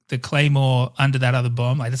the claymore under that other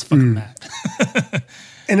bomb, like that's fucking mad.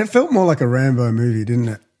 And it felt more like a Rambo movie, didn't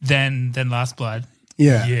it? Than Last Blood.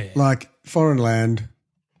 Yeah. Like foreign land.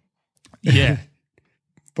 Yeah.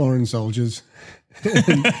 Foreign soldiers.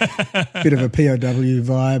 Bit of a POW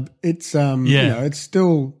vibe. It's it's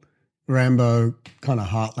still Rambo kind of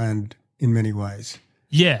heartland in many ways.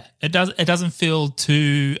 Yeah, it does. It doesn't feel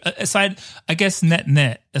too aside. I guess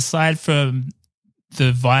net aside from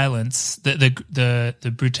the violence,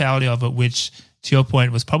 the brutality of it, which to your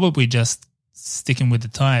point was probably just sticking with the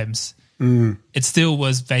times. It still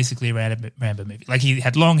was basically a Rambo movie. Like he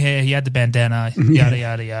had long hair, he had the bandana, yada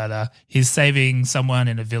yada yada. He's saving someone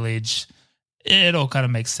in a village. It all kind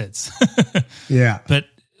of makes sense. Yeah, but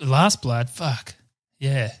Last Blood, fuck,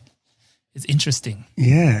 yeah. It's interesting.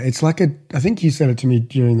 Yeah, it's like I think you said it to me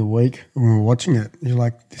during the week when we were watching it. You're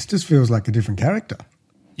like, this just feels like a different character.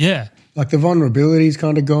 Yeah. Like the vulnerability's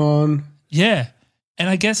kind of gone. Yeah. And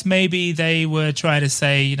I guess maybe they were trying to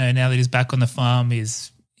say, you know, now that he's back on the farm,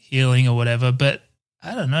 he's healing or whatever. But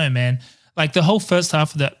I don't know, man. Like the whole first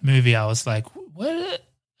half of that movie, I was like, what?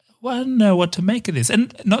 Well, I don't know what to make of this.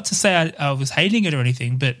 And not to say I was hating it or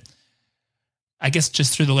anything, but I guess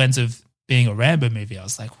just through the lens of being a Rambo movie, I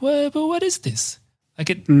was like, but what is this? Like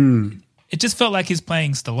it just felt like he's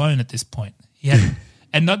playing Stallone at this point. He had,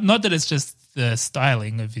 and not that it's just the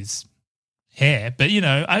styling of his hair, but you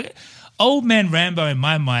know, old man Rambo in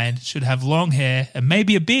my mind should have long hair and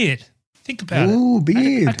maybe a beard. Think about it. Ooh,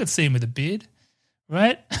 beard. I could see him with a beard,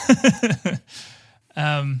 right?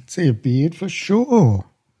 See a beard for sure.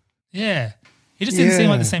 Yeah. He just didn't seem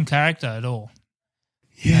like the same character at all.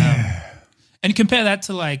 Yeah. And you compare that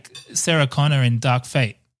to like Sarah Connor in Dark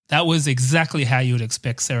Fate. That was exactly how you would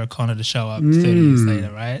expect Sarah Connor to show up 30 years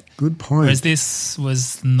later, right? Good point. Whereas this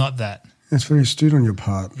was not that. That's very astute on your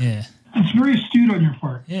part. Yeah. It's very astute on your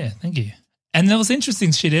part. Yeah, thank you. And there was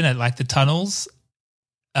interesting shit in it, like the tunnels,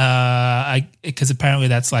 because apparently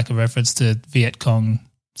that's like a reference to Viet Cong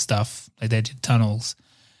stuff. Like they did tunnels.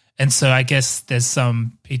 And so I guess there's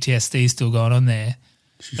some PTSD still going on there.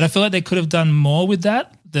 But I feel like they could have done more with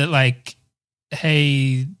that. That like,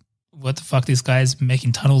 hey, what the fuck, this guy's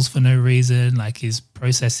making tunnels for no reason. Like he's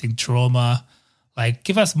processing trauma. Like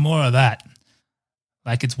give us more of that.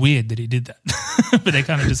 Like it's weird that he did that. But they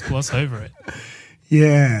kind of just gloss over it.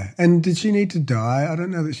 Yeah. And did she need to die? I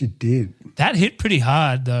don't know that she did. That hit pretty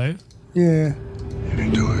hard though. Yeah. You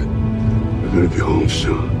can do it. We're going to be home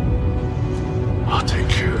soon. I'll take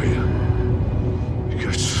care of you. You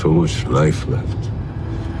got so much life left.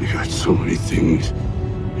 You got so many things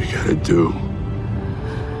you got to do.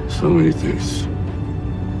 So many things.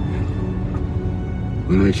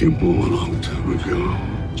 When I came home a long time ago,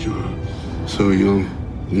 you were so young.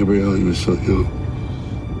 Gabrielle, you were so young.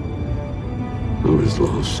 I was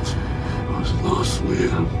lost. I was lost,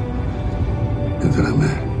 man. And then I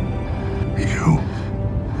met you.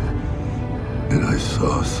 And I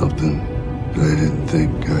saw something that I didn't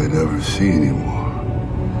think I'd ever see anymore.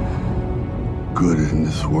 Good in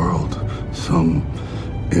this world. Some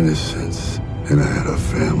innocence. And I had a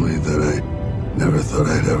family that I never thought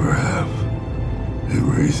I'd ever have.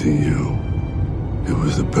 And raising you, it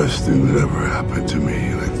was the best thing that ever happened to me.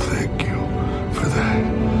 And I thank you for that.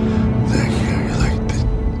 Thank you. You're like the...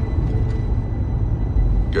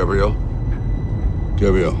 Gabrielle?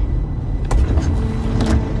 Gabrielle.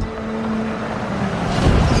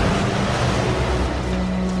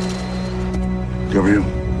 Gabrielle?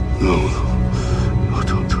 No. No,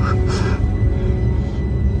 don't do it.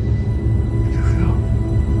 Gabrielle.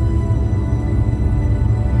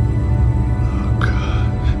 Oh,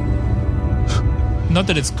 God. Not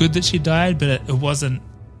that it's good that she died, but it wasn't,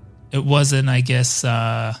 I guess,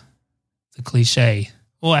 the cliche.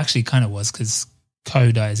 Well, actually kind of was because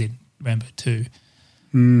Ko dies in Rambo 2.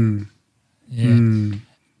 Yeah.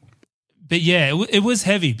 But yeah, it was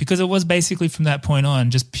heavy because it was basically from that point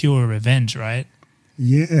on just pure revenge, right?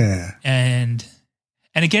 Yeah. And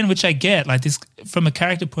again, which I get, like this from a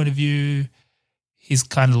character point of view, he's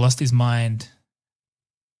kind of lost his mind.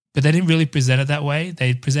 But they didn't really present it that way.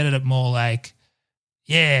 They presented it more like,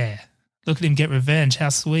 yeah, look at him get revenge. How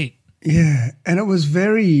sweet. Yeah. And it was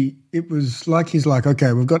like he's like,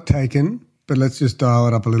 okay, we've got Taken, but let's just dial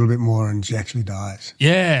it up a little bit more, and she actually dies.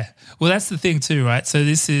 Yeah. Well, that's the thing too, right? So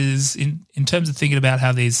this is, in terms of thinking about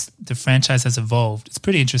how the franchise has evolved, it's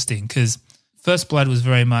pretty interesting because First Blood was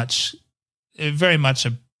very much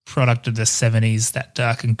a product of the 70s, that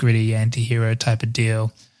dark and gritty anti-hero type of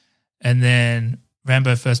deal. And then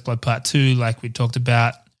Rambo First Blood Part 2, like we talked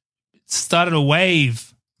about, started a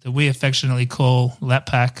wave that we affectionately call Lat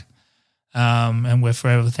Pack, and we're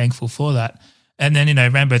forever thankful for that. And then,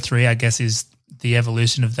 Rambo 3, I guess, is the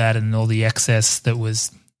evolution of that and all the excess that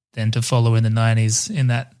was then to follow in the 90s in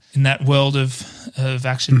that world of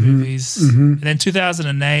action movies. And then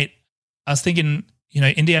 2008, I was thinking,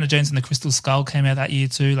 Indiana Jones and the Crystal Skull came out that year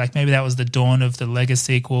too. Like maybe that was the dawn of the Lego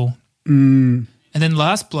sequel. And then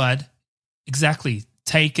Last Blood, exactly,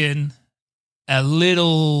 taken a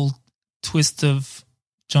little twist of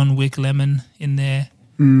John Wick lemon in there.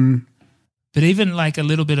 But even like a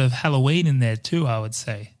little bit of Halloween in there too, I would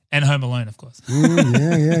say. And Home Alone, of course.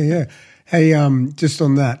 Yeah. Hey, just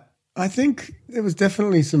on that, I think there was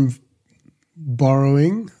definitely some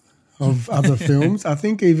borrowing of other films. I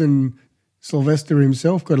think even Sylvester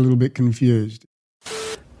himself got a little bit confused.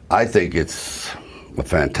 I think it's a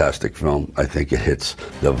fantastic film. I think it hits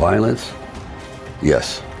the violence.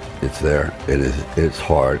 Yes, it's there. It's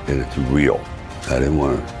hard and it's real. I didn't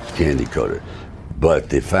want to candy coat it. But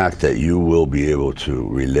the fact that you will be able to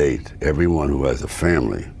relate, everyone who has a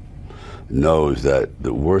family knows that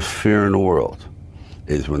the worst fear in the world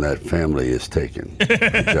is when that family is taken and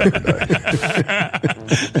jeopardized.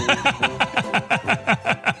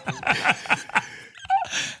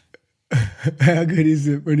 How good is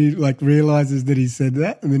it when he like realizes that he said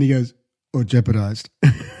that and then he goes, or jeopardized?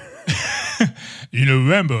 You know,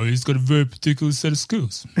 Rambo, he's got a very particular set of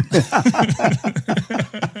skills.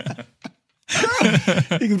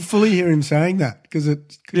 You can fully hear him saying that because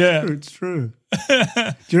it's true.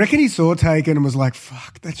 Do you reckon he saw Taken and was like,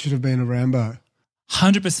 fuck, that should have been a Rambo?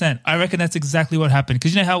 100%. I reckon that's exactly what happened.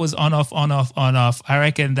 Because you know how it was on, off, on, off, on, off? I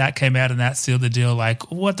reckon that came out and that sealed the deal.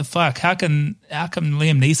 Like, what the fuck? How can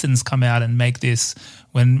Liam Neeson's come out and make this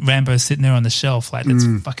when Rambo's sitting there on the shelf? Like, let's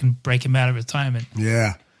fucking break him out of retirement.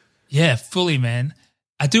 Yeah. Yeah, fully, man.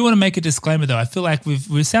 I do want to make a disclaimer, though. I feel like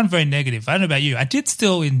we sound very negative. I don't know about you. I did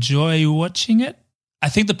still enjoy watching it. I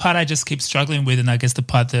think the part I just keep struggling with, and I guess the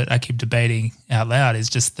part that I keep debating out loud, is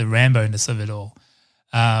just the Rambo-ness of it all.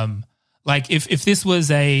 Like if this was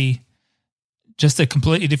just a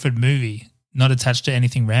completely different movie, not attached to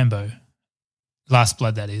anything Rambo, Last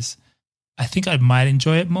Blood that is, I think I might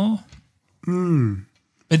enjoy it more.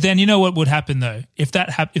 But then you know what would happen though? If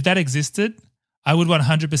that existed, I would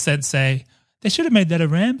 100% say they should have made that a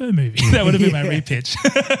Rambo movie. That would have been my repitch.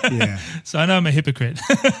 Yeah. So I know I'm a hypocrite.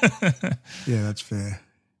 Yeah, that's fair.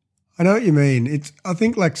 I know what you mean. I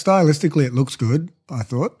think like stylistically it looks good, I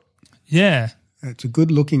thought. Yeah. It's a good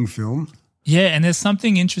looking film. Yeah, and there's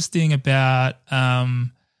something interesting about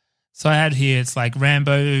so I had here, it's like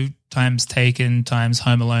Rambo times Taken times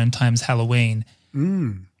Home Alone times Halloween.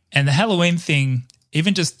 And the Halloween thing,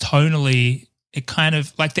 even just tonally, it kind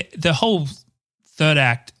of like the whole third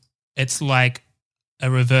act, it's like a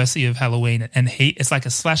reverse of Halloween, and it's like a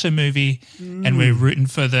slasher movie, and we're rooting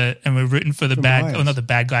for the bad, or not the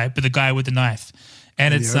bad guy, but the guy with the knife,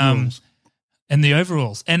 and it's and the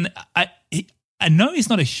overalls, and I know he's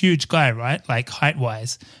not a huge guy, right? Like height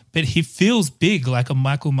wise, but he feels big, like a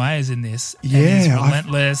Michael Myers in this. Yeah, and he's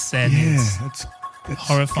relentless and it's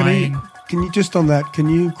horrifying. Can you just on that? Can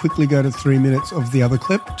you quickly go to 3 minutes of the other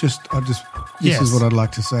clip? This is what I'd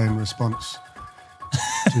like to say in response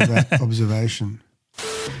to that observation.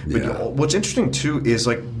 But what's interesting too is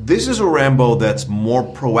like this is a Rambo that's more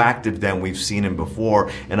proactive than we've seen him before,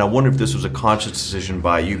 and I wonder if this was a conscious decision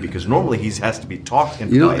by you, because normally he has to be talking.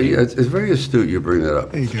 You know, it's very astute you bring that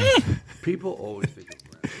up. There you go. People always think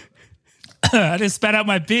of I just spat out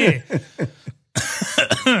my beer.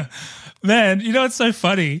 Man, you know what's so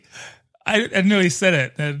funny? I nearly said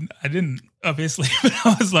it, and I didn't, obviously, but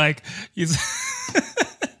I was like,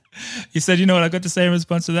 he said, you know what I got to say in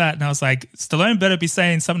response to that? And I was like, Stallone better be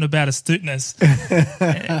saying something about astuteness.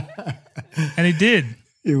 And he did.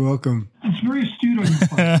 You're welcome. It's very astute on your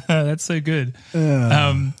part. That's so good.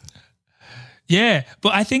 Yeah,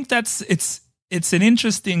 but I think it's an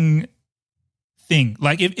interesting thing.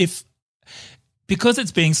 Like if because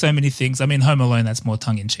it's being so many things, I mean, Home Alone, that's more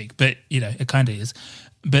tongue-in-cheek, but, you know, it kind of is.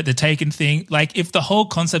 But the Taken thing, like if the whole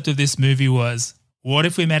concept of this movie was, what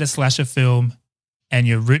if we made a slasher film and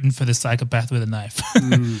you're rooting for the psychopath with a knife?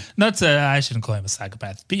 I shouldn't call him a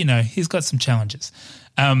psychopath, but, you know, he's got some challenges.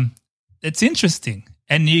 It's interesting.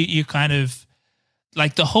 And you kind of,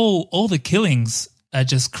 like all the killings are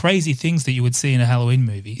just crazy things that you would see in a Halloween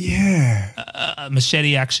movie. Yeah.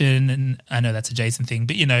 Machete action, and I know that's a Jason thing,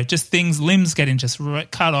 but, you know, just things, limbs getting just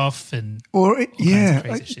cut off and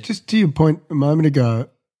just to your point a moment ago,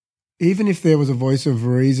 even if there was a voice of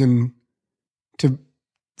reason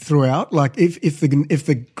throughout, like if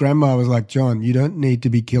the grandma was like, John, you don't need to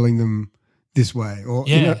be killing them this way, or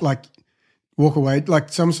you know, like walk away, like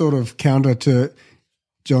some sort of counter to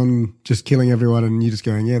John just killing everyone, and you just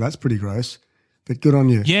going, yeah, that's pretty gross, but good on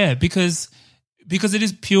you. Yeah, because it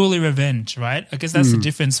is purely revenge, right? I guess that's the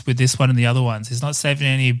difference with this one and the other ones. He's not saving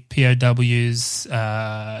any POWs.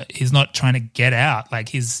 He's not trying to get out. Like,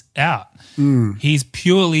 he's out. He's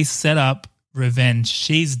purely set up revenge.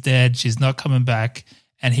 She's dead. She's not coming back.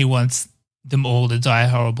 And he wants them all to die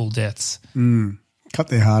horrible deaths. Cut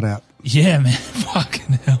their heart out. Yeah, man.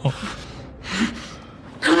 Fucking hell.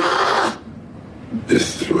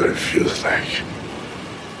 This you what it feels like.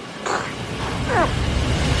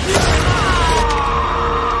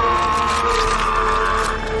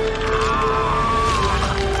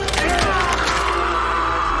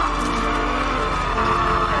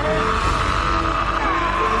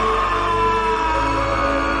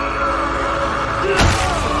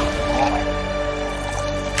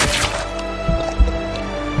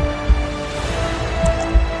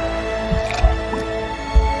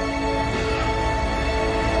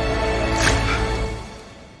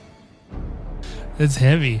 It's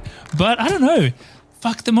heavy. But I don't know.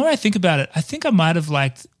 Fuck, the more I think about it, I think I might have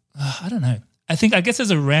liked, I don't know. I guess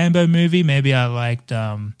as a Rambo movie, maybe I liked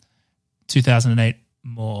 2008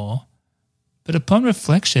 more. But upon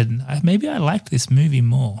reflection, maybe I liked this movie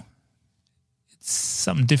more. It's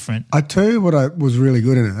something different. I tell you what was really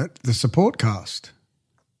good in it, the support cast.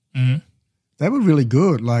 Mm-hmm. They were really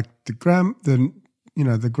good. Like the grandma,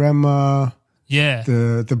 yeah,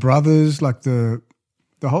 the brothers, like the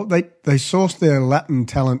whole they sourced their Latin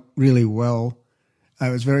talent really well.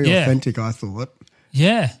 It was very authentic, I thought.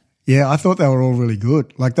 Yeah. Yeah, I thought they were all really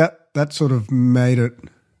good. Like that sort of made it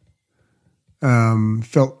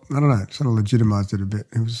felt, I don't know, sort of legitimized it a bit.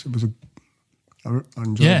 I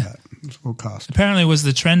enjoyed that. It was well cast. Apparently it was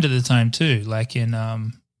the trend at the time too, like in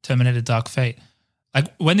Terminator Dark Fate.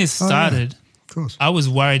 Like when this started, of course, I was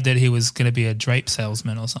worried that he was going to be a drape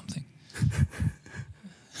salesman or something.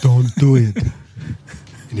 Don't do it.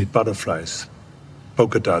 You need butterflies,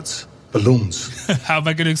 polka dots, balloons. How am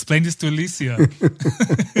I going to explain this to Alicia?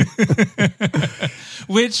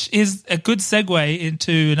 Which is a good segue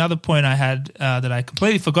into another point I had that I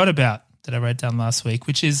completely forgot about that I wrote down last week,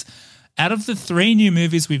 which is out of the 3 new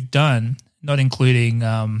movies we've done, not including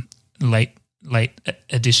late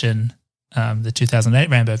edition, the 2008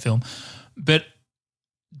 Rambo film, but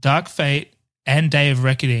Dark Fate and Day of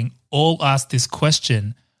Reckoning all asked this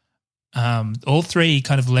question. All 3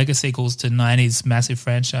 kind of Lego sequels to 90s massive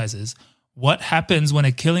franchises. What happens when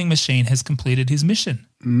a killing machine has completed his mission?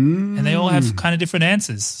 And they all have kind of different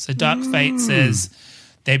answers. So Dark Fate says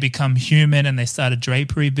they become human and they start a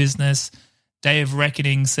drapery business. Day of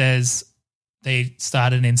Reckoning says they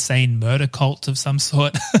start an insane murder cult of some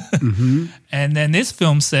sort. Mm-hmm. And then this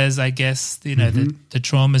film says, I guess, the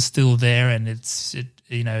trauma's still there and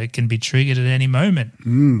it can be triggered at any moment,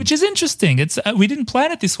 which is interesting. It's we didn't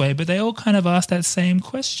plan it this way, but they all kind of asked that same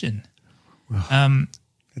question. Well,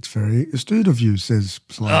 it's very astute of you, says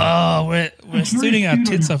Sly. Oh, we're stooting our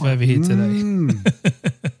tits off over here today.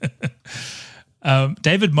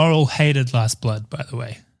 David Morrell hated Last Blood, by the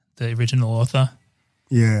way, the original author.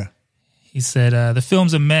 Yeah. He said, the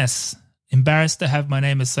film's a mess. Embarrassed to have my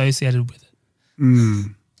name associated with it.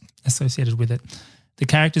 Associated with it. The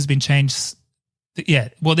character's been changed. Yeah,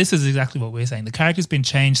 well, this is exactly what we're saying. The character's been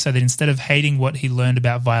changed so that instead of hating what he learned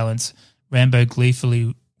about violence, Rambo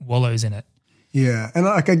gleefully wallows in it. Yeah, and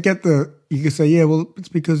I could get you could say, yeah, well, it's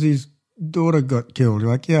because his daughter got killed. You're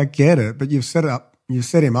like, yeah, I get it, but you set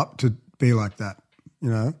him up to be like that, you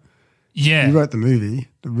know? Yeah. You wrote the movie.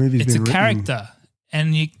 The movie's been written. It's a character,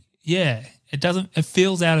 and it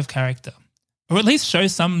feels out of character. Or at least show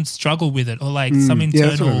some struggle with it, or like some internal. Yeah,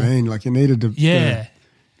 that's what I mean. Like you needed to. Yeah.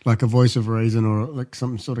 Like a voice of reason or like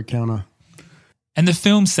some sort of counter. And the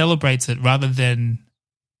film celebrates it rather than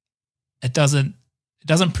it doesn't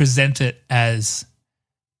present it as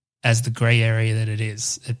the grey area that it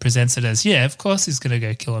is. It presents it as, yeah, of course he's going to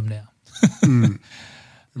go kill him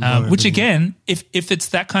now. Which again, if it's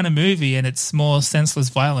that kind of movie and it's more senseless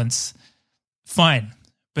violence, fine.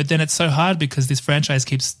 But then it's so hard because this franchise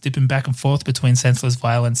keeps dipping back and forth between senseless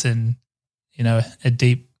violence and, a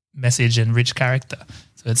deep message and rich character.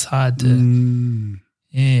 So it's hard to,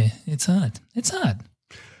 it's hard. It's hard.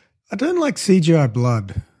 I don't like CGI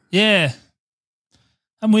blood. Yeah,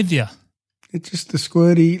 I'm with you. It's just the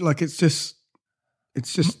squirty, like it's just.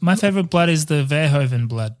 My favorite blood is the Verhoeven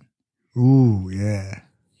blood. Ooh, yeah.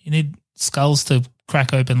 You need skulls to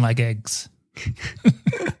crack open like eggs.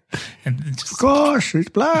 Gosh, it's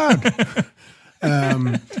blood.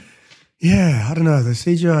 Yeah, I don't know. The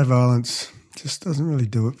CGI violence just doesn't really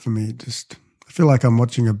do it for me. I feel like I'm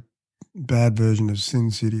watching a bad version of Sin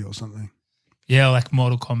City or something. Yeah, like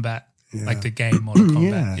Mortal Kombat, like the game Mortal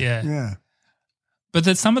Kombat. Yeah.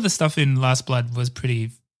 But some of the stuff in Last Blood was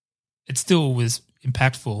pretty. It still was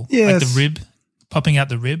impactful. Yes. Like the rib, popping out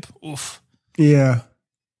the rib. Oof. Yeah.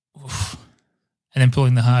 Oof. And then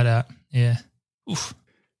pulling the heart out. Yeah. Oof.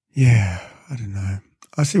 Yeah, I don't know.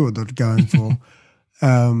 I see what they're going for.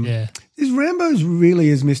 Yeah. This Rambo's really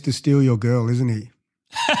is Mr. Steal Your Girl, isn't he?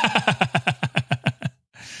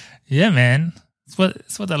 Yeah, man.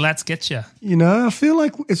 It's what the lats get you. You know, I feel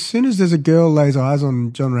like as soon as there's a girl lays eyes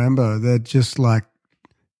on John Rambo, they're just like,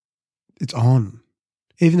 it's on.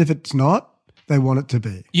 Even if it's not, they want it to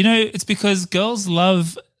be. You know, it's because girls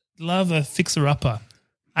love a fixer-upper.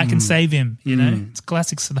 I can save him, you know. It's a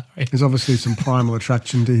classic scenario. There's obviously some primal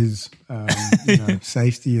attraction to his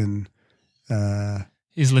safety and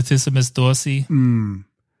his latissimus dorsi.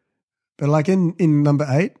 But like in number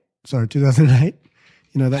 8, 2008,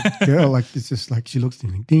 you know, that girl, like, it's just like she looks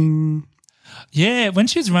like ding. Yeah, when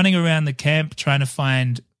she was running around the camp trying to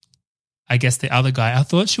find, I guess, the other guy, I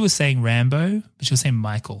thought she was saying Rambo, but she was saying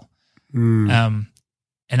Michael. And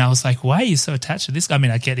I was like, why are you so attached to this guy? I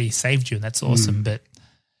mean, I get he saved you and that's awesome, but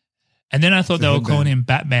and then I thought they were calling him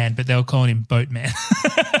Batman, but they were calling him Boatman.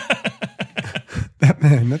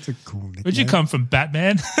 Batman, that's a cool nickname. Where'd you come from,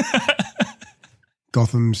 Batman?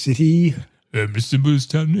 Gotham City. Mr.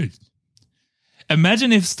 Moostown East.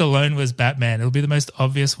 Imagine if Stallone was Batman. It'll be the most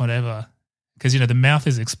obvious one ever. Because, you know, the mouth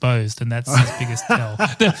is exposed and that's his biggest tell.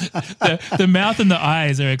 The mouth and the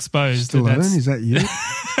eyes are exposed. Stallone, is that you?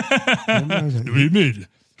 What do you mean?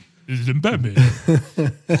 This is Batman.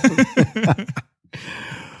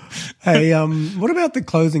 Hey, what about the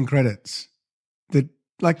closing credits?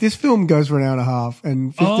 Like this film goes for an hour and a half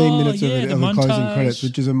and 15 minutes of the closing credits,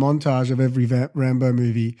 which is a montage of every Rambo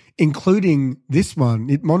movie, including this one.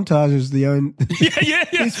 It montages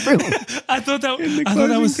this film. I thought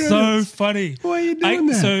that was so funny. Why are you doing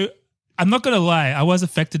that? So I'm not going to lie. I was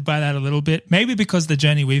affected by that a little bit, maybe because the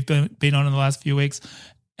journey we've been on in the last few weeks.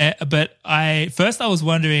 But I was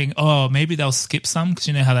wondering, maybe they'll skip some because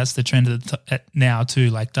you know how that's the trend now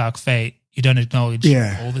too, like Dark Fate. You don't acknowledge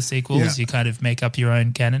all the sequels. Yeah. You kind of make up your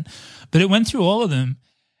own canon. But it went through all of them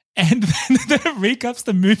and then it recaps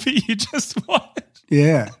the movie you just watched.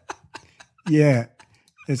 Yeah. Yeah.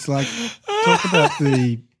 It's like, talk about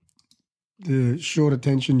the short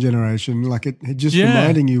attention generation, like it just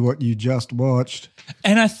reminding you what you just watched.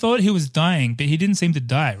 And I thought he was dying, but he didn't seem to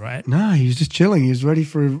die, right? No, he was just chilling. He was ready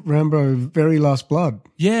for Rambo very last blood.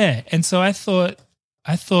 Yeah. And so I thought,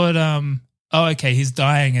 okay, he's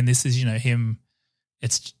dying and this is, you know, him.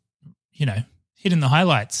 It's, you know, hitting the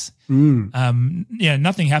highlights.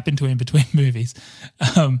 Nothing happened to him between movies.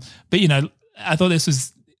 But, you know, I thought this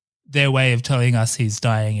was their way of telling us he's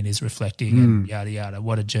dying and he's reflecting and yada, yada.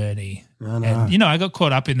 What a journey. And, you know, I got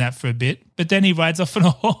caught up in that for a bit, but then he rides off on a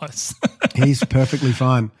horse. He's perfectly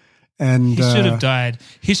fine. And he should have died.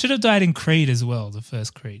 He should have died in Creed as well, the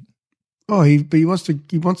first Creed. Oh, he wants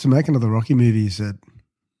to make another Rocky movie, he said.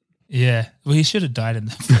 Yeah, well, he should have died in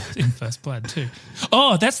First Blood too.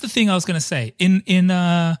 Oh, that's the thing I was going to say. In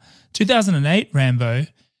 2008, Rambo,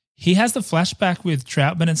 he has the flashback with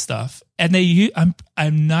Troutman and stuff, and I'm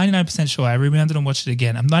 99% sure. I remembered and watched it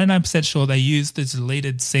again. I'm 99% sure they used the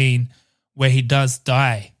deleted scene where he does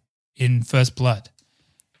die in First Blood,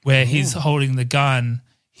 where he's holding the gun.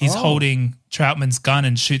 He's holding Troutman's gun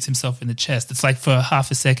and shoots himself in the chest. It's like for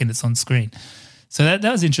half a second, it's on screen. So that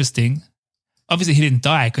was interesting. Obviously, he didn't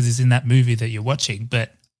die because he's in that movie that you're watching,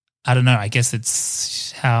 but I don't know. I guess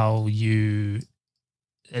it's how it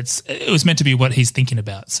was meant to be what he's thinking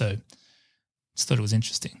about. So just thought it was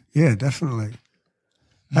interesting. Yeah, definitely.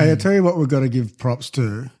 Hey, I tell you what we've got to give props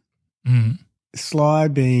to. Sly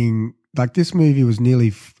being, like this movie was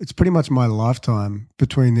it's pretty much my lifetime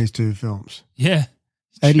between these two films. Yeah.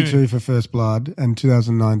 82 for First Blood and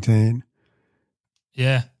 2019.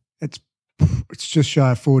 Yeah. It's just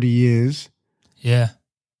shy of 40 years. Yeah.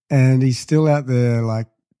 And he's still out there like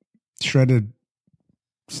shredded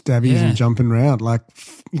stabbies and jumping around. Like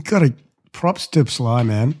you got to props to Sly,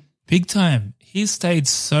 man. Big time. He stayed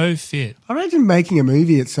so fit. I imagine making a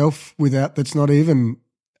movie itself that's not even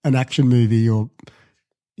an action movie or,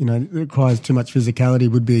 you know, it requires too much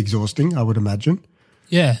physicality would be exhausting, I would imagine.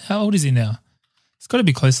 Yeah. How old is he now? It's got to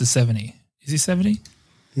be close to 70. Is he 70?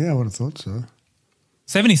 Yeah, I would have thought so.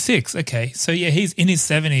 76. Okay. So, yeah, he's in his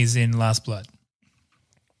 70s in Last Blood.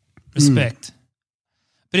 Respect.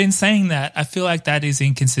 But in saying that, I feel like that is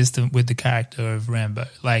inconsistent with the character of Rambo.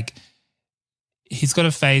 Like, he's got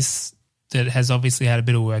a face that has obviously had a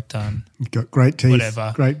bit of work done. He's got great teeth.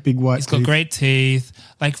 Whatever. Great big white teeth. He's got great teeth.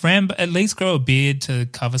 Like, Rambo, at least grow a beard to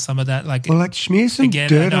cover some of that. Like, smear some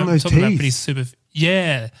dirt on those teeth.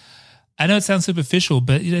 Yeah. I know it sounds superficial,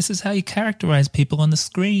 but this is how you characterize people on the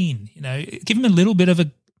screen. You know, give them a little bit of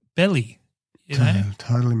a belly. You know?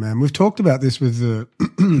 Totally, man. We've talked about this with the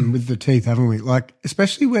with the teeth, haven't we? Like,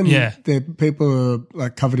 especially when people are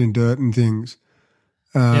like covered in dirt and things.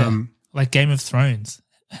 Like Game of Thrones.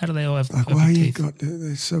 How do they all have like? Why teeth?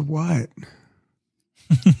 They're so white.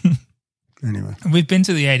 Anyway, we've been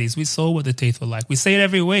to the 80s. We saw what the teeth were like. We see it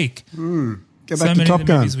every week. Game Go so back to many Top of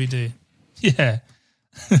the Gun. movies we do. Yeah.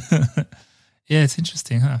 Yeah, it's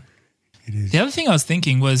interesting, huh? It is. The other thing I was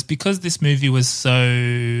thinking was because this movie was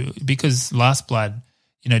because Last Blood,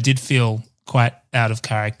 did feel quite out of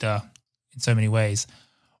character in so many ways.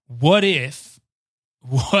 What if,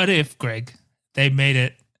 Greg, they made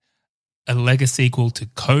it a Lego sequel to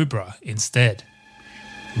Cobra instead?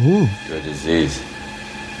 Ooh. You're a disease,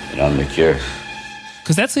 and I'm the cure.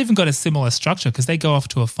 Because that's even got a similar structure because they go off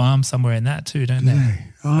to a farm somewhere in that too, don't they? Yeah.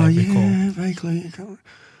 Oh, I recall. yeah, vaguely.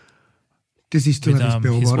 Does he still With, have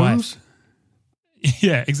his bell his bottoms? wife.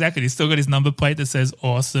 Yeah, exactly. He's still got his number plate that says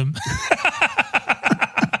awesome.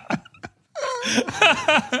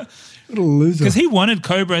 Little loser. Because he wanted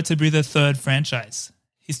Cobra to be the third franchise.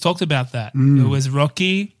 He's talked about that. Mm. It was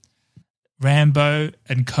Rocky, Rambo,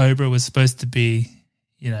 and Cobra was supposed to be,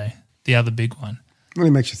 the other big one. Really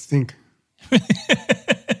makes you think.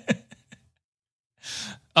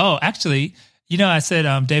 Oh, actually, I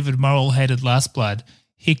said David Morrell hated Last Blood.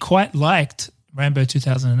 He quite liked Rambo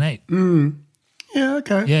 2008. Yeah,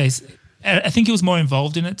 okay. Yeah, I think he was more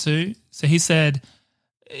involved in it too. So he said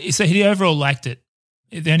he overall liked it.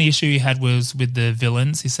 The only issue he had was with the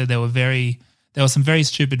villains. He said there were some very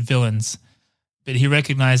stupid villains, but he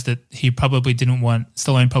recognized that Stallone probably didn't want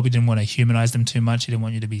to humanize them too much. He didn't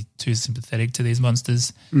want you to be too sympathetic to these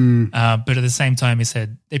monsters. But at the same time, he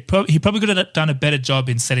said he probably could have done a better job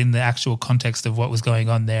in setting the actual context of what was going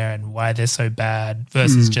on there and why they're so bad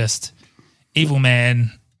versus just evil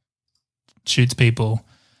man shoots people,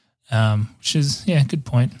 which is, yeah, good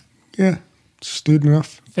point. Yeah, astute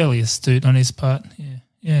enough. Fairly astute on his part.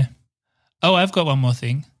 Yeah. Oh, I've got one more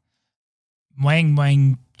thing.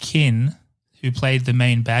 Wang Kin, who played the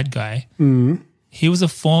main bad guy, he was a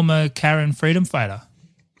former Karen freedom fighter.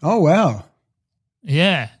 Oh, wow.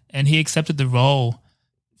 Yeah, and he accepted the role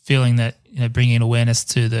feeling that bringing awareness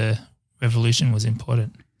to the revolution was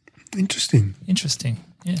important. Interesting.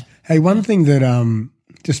 Yeah. Hey, one thing that,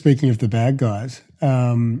 just speaking of the bad guys,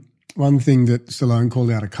 one thing that Stallone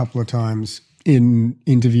called out a couple of times in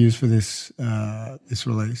interviews for this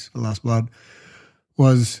release, for Last Blood,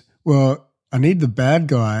 was, well, I need the bad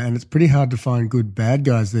guy, and it's pretty hard to find good bad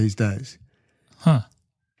guys these days. Huh.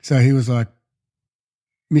 So he was like,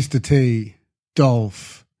 Mr. T,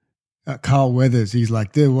 Dolph, Carl Weathers, he's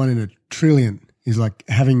like, they're one in a trillion. He's like,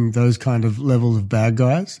 having those kind of levels of bad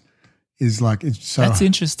guys is like, that's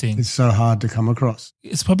interesting. It's so hard to come across.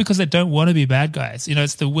 It's probably because they don't want to be bad guys.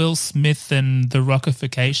 It's the Will Smith and the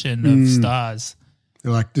rockification of stars.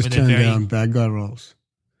 They're like, just turn down bad guy roles.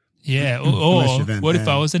 Yeah, or what if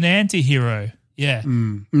I was an anti-hero? Yeah.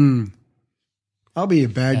 I'll be a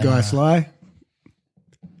bad guy, Sly.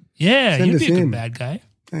 Yeah, Send you'd us be a good in. bad guy.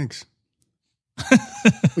 Thanks.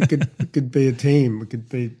 we could be a team. We could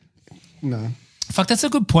be, Fuck, that's a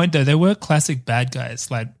good point, though. There were classic bad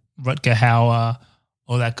guys like Rutger Hauer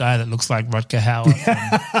or that guy that looks like Rutger Hauer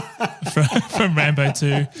from Rambo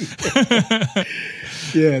 2.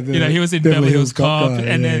 Yeah. He was in Beverly Hills Cop. guy.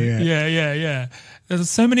 And yeah. There's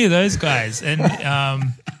so many of those guys. And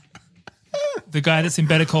the guy that's in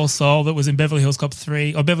Better Call Saul that was in Beverly Hills Cop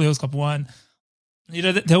 3 or Beverly Hills Cop 1.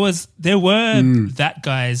 There were that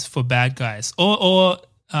guys for bad guys. Or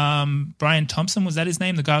Brian Thompson, was that his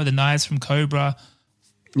name? The guy with the knives from Cobra.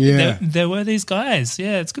 Yeah. There were these guys.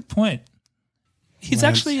 Yeah, it's a good point. He's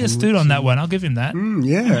Lance actually astute on that one. I'll give him that.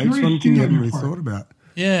 Yeah, it's one thing you hadn't really thought about.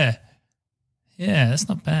 Yeah. Yeah, that's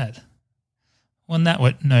not bad. On that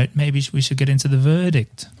note, maybe we should get into the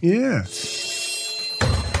verdict. Yeah.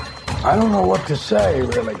 I don't know what to say,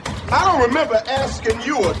 really. I don't remember asking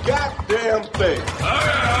you a goddamn thing.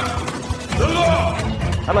 The law!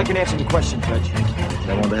 I'd like an answer to the question, Judge.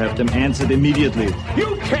 I want to have them answered immediately.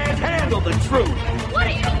 You can't handle the truth. What are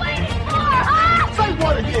you waiting for, huh? Say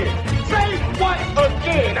what again? Say what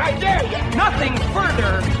again? I dare you. Nothing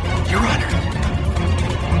further, Your Honor.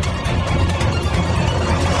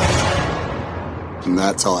 And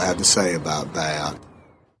that's all I have to say about that.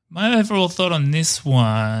 My overall thought on this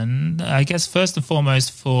one, I guess first and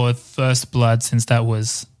foremost for First Blood, since that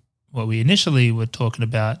was what we initially were talking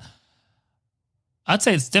about, I'd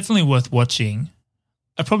say it's definitely worth watching.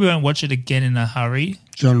 I probably won't watch it again in a hurry.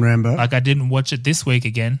 John Rambo. Like I didn't watch it this week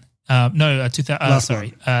again. Last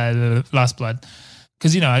Blood.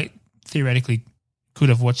 Because, I theoretically could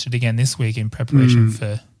have watched it again this week in preparation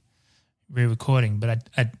for re-recording, but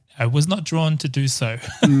I was not drawn to do so.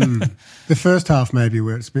 The first half maybe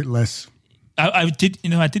where it's a bit less. I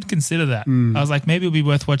did consider that. I was like, maybe it'll be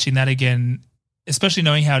worth watching that again, especially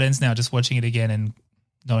knowing how it ends now, just watching it again and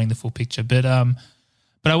knowing the full picture. But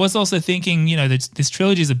I was also thinking, this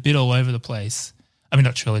trilogy is a bit all over the place. I mean,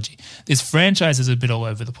 not trilogy. This franchise is a bit all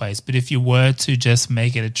over the place, but if you were to just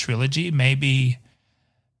make it a trilogy, maybe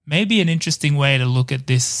an interesting way to look at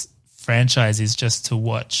this franchise is just to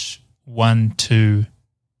watch 1, 2,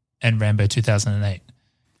 and Rambo 2008.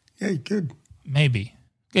 Yeah, you could. Maybe.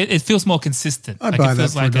 It feels more consistent. I'd buy it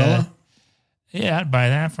feels that for $1. Yeah, I'd buy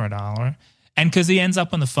that for $1. And because he ends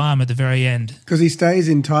up on the farm at the very end. Because he stays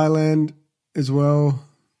in Thailand as well.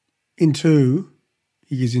 In 2,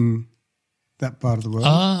 he is in that part of the world.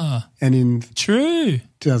 Ah. And in True.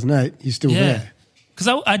 2008, he's still there.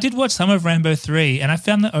 Because I did watch some of Rambo 3 and I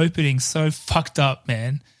found the opening so fucked up,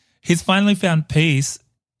 man. He's finally found peace.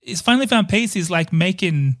 He's like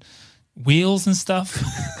making wheels and stuff.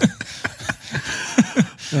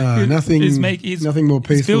 Nothing more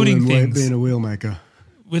peaceful than being a wheel maker.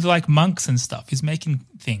 With like monks and stuff. He's making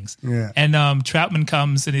things. Yeah. And Troutman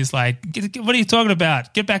comes and he's like, what are you talking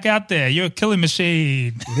about? Get back out there. You're a killing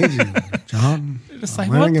machine. John, it's like,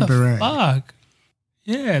 what the fuck?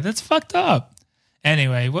 Yeah, that's fucked up.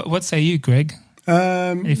 Anyway, what say you, Greg?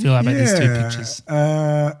 How do you feel about these two pictures?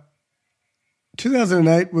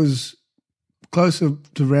 2008 was closer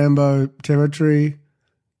to Rambo territory.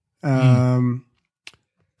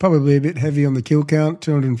 Probably a bit heavy on the kill count,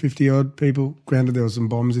 250 odd people. Granted, there were some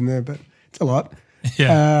bombs in there, but it's a lot.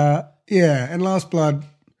 Yeah. And Last Blood,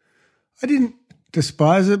 I didn't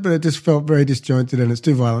despise it, but it just felt very disjointed and it's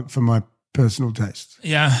too violent for my personal taste.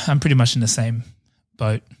 Yeah, I'm pretty much in the same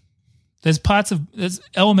boat. There's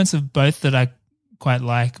elements of both that I quite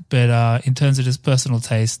like, but in terms of just personal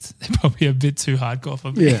taste, they're probably a bit too hardcore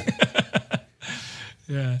for me. Yeah.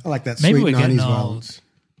 Yeah. I like that Maybe sweet we're getting 90s old. violence.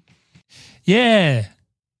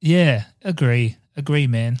 Yeah. Agree,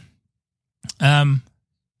 man.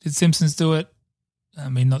 Did Simpsons do it? I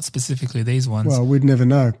mean, not specifically these ones. Well, we'd never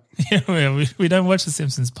know. Yeah, we don't watch The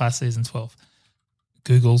Simpsons past season 12.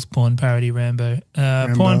 Google's porn parody Rambo.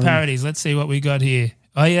 Porn parodies. Let's see what we got here.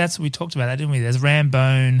 Oh, yeah, that's what we talked about that, didn't we? There's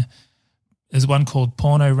Rambone. There's one called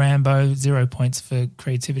Porno Rambo. 0 points for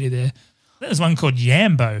creativity there. There's one called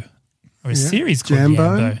Yambo, or a series called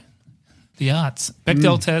Yambo. The Arts.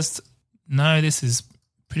 Bechdel test. No, this is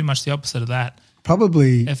pretty much the opposite of that.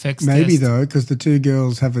 Probably, FX maybe test. though, because the two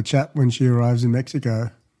girls have a chat when she arrives in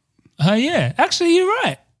Mexico. Oh, yeah. Actually, you're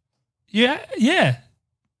right. Yeah.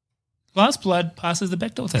 Last Blood passes the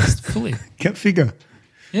Bechdel test fully. Get figure.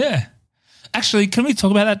 Yeah. Actually, can we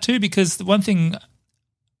talk about that too? Because the one thing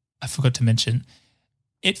I forgot to mention,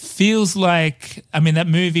 it feels like, I mean, that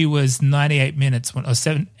movie was 88 minutes when I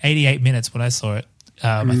saw it.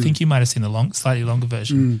 I think you might have seen the slightly longer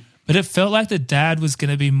version. But it felt like the dad was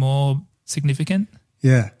going to be more significant.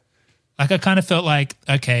 Yeah. Like I kind of felt like,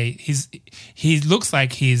 okay, he looks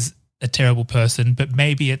like he's a terrible person, but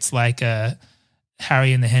maybe it's like a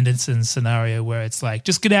Harry and the Hendersons scenario where it's like,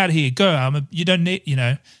 just get out of here, go. You don't need,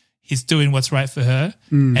 he's doing what's right for her,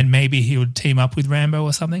 and maybe he would team up with Rambo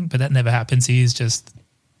or something, but that never happens. He's a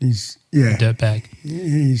dirtbag.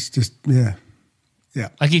 He's just, yeah.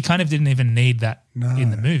 Like he kind of didn't even need that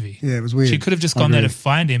in the movie. Yeah, it was weird. She could have just gone there to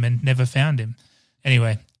find him and never found him.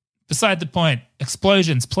 Anyway, beside the point,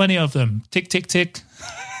 explosions, plenty of them. Tick, tick, tick.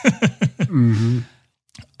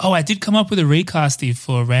 Oh, I did come up with a recasting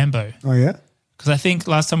for Rambo. Oh, yeah? Because I think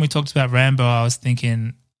last time we talked about Rambo, I was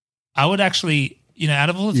thinking I would actually, out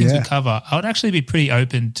of all the things we cover, I would actually be pretty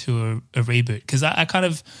open to a reboot because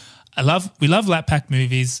we love Lap Pack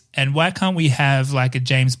movies, and why can't we have like a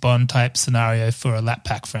James Bond type scenario for a Lap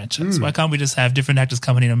Pack franchise? Why can't we just have different actors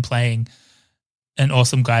coming in and playing an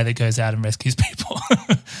awesome guy that goes out and rescues people?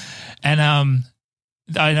 And I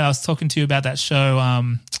know I was talking to you about that show,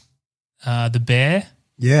 The Bear.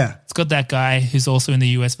 Yeah. It's got that guy who's also in the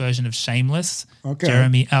US version of Shameless, Okay.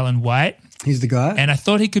 Jeremy Allen White. He's the guy? And I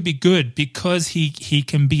thought he could be good because he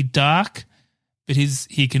can be dark, but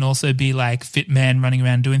he can also be like fit man running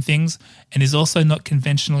around doing things, and he's also not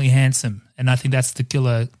conventionally handsome. And I think that's the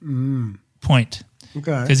killer point.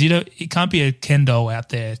 Okay. Because he can't be a Ken doll out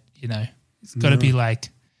there, He's got to be like,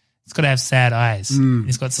 he's got to have sad eyes.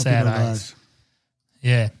 He's got sad eyes.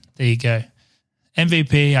 Yeah, there you go.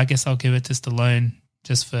 MVP, I guess I'll give it to Stallone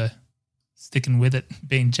just for sticking with it,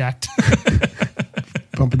 being jacked.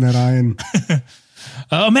 Pumping that iron.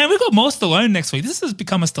 Oh, man, we've got more Stallone next week. This has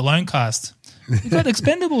become a Stallone cast. We've got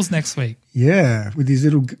Expendables next week. Yeah, with his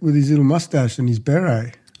little mustache and his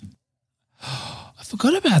beret. I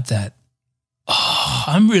forgot about that. Oh,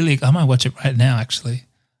 I might watch it right now, actually.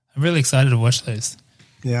 I'm really excited to watch those.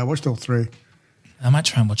 Yeah, I watched all 3. I might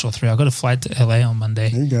try and watch all 3. I've got a flight to LA on Monday.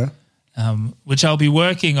 There you go. Which I'll be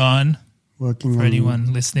working on. For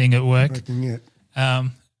anyone listening at work. Working it.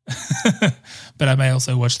 But I may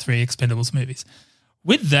also watch 3 Expendables movies.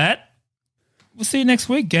 With that, we'll see you next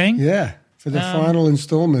week, gang. Yeah, for the final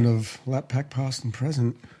installment of Lap Pack Past and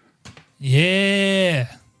Present. Yeah.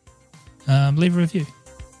 Leave a review.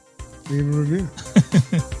 Leave a review.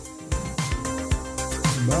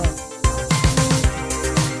 Bye.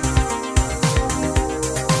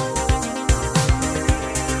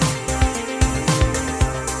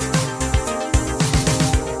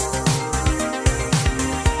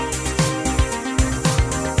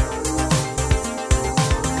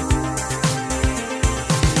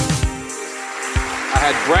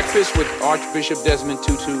 Breakfast with Archbishop Desmond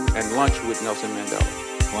Tutu and lunch with Nelson Mandela.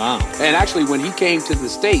 Wow. And actually, when he came to the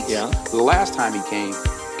States, the last time he came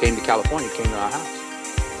to California, he came to our house.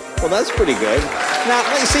 Well, that's pretty good. Now,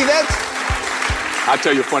 you see, that's... I'll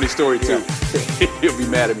tell you a funny story, too. He'll be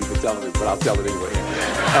mad at me for telling it, but I'll tell it anyway.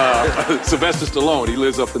 Sylvester Stallone, he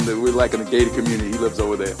lives up we're like in a gated community. He lives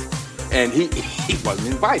over there. And he wasn't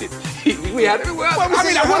invited.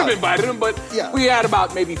 I would have invited him, but we had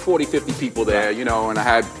about maybe 40, 50 people there, you know, and I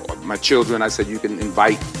had my children. I said, you can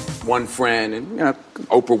invite one friend, and, you know,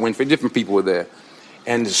 Oprah Winfrey, different people were there.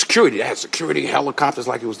 And the security, they had security helicopters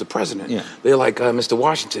like it was the president. Yeah. They're like, Mr.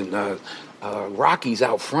 Washington, Rocky's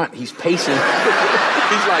out front. He's pacing.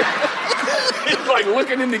 he's like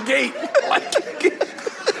looking in the gate.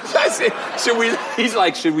 I said, he's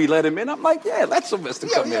like, should we let him in? I'm like, yeah, let Sylvester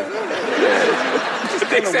come in. Yeah.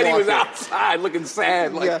 They said he was outside looking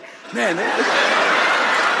sad. Like, man.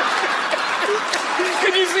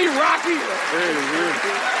 Can you see Rocky?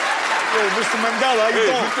 Yo, Mr. Mandela, how you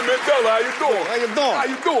doing? Mr. Mandela, how you doing? How you doing? How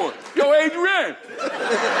you doing? Yo, Adrian.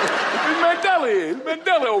 It's Mandela here. It's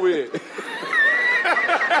Mandela over here.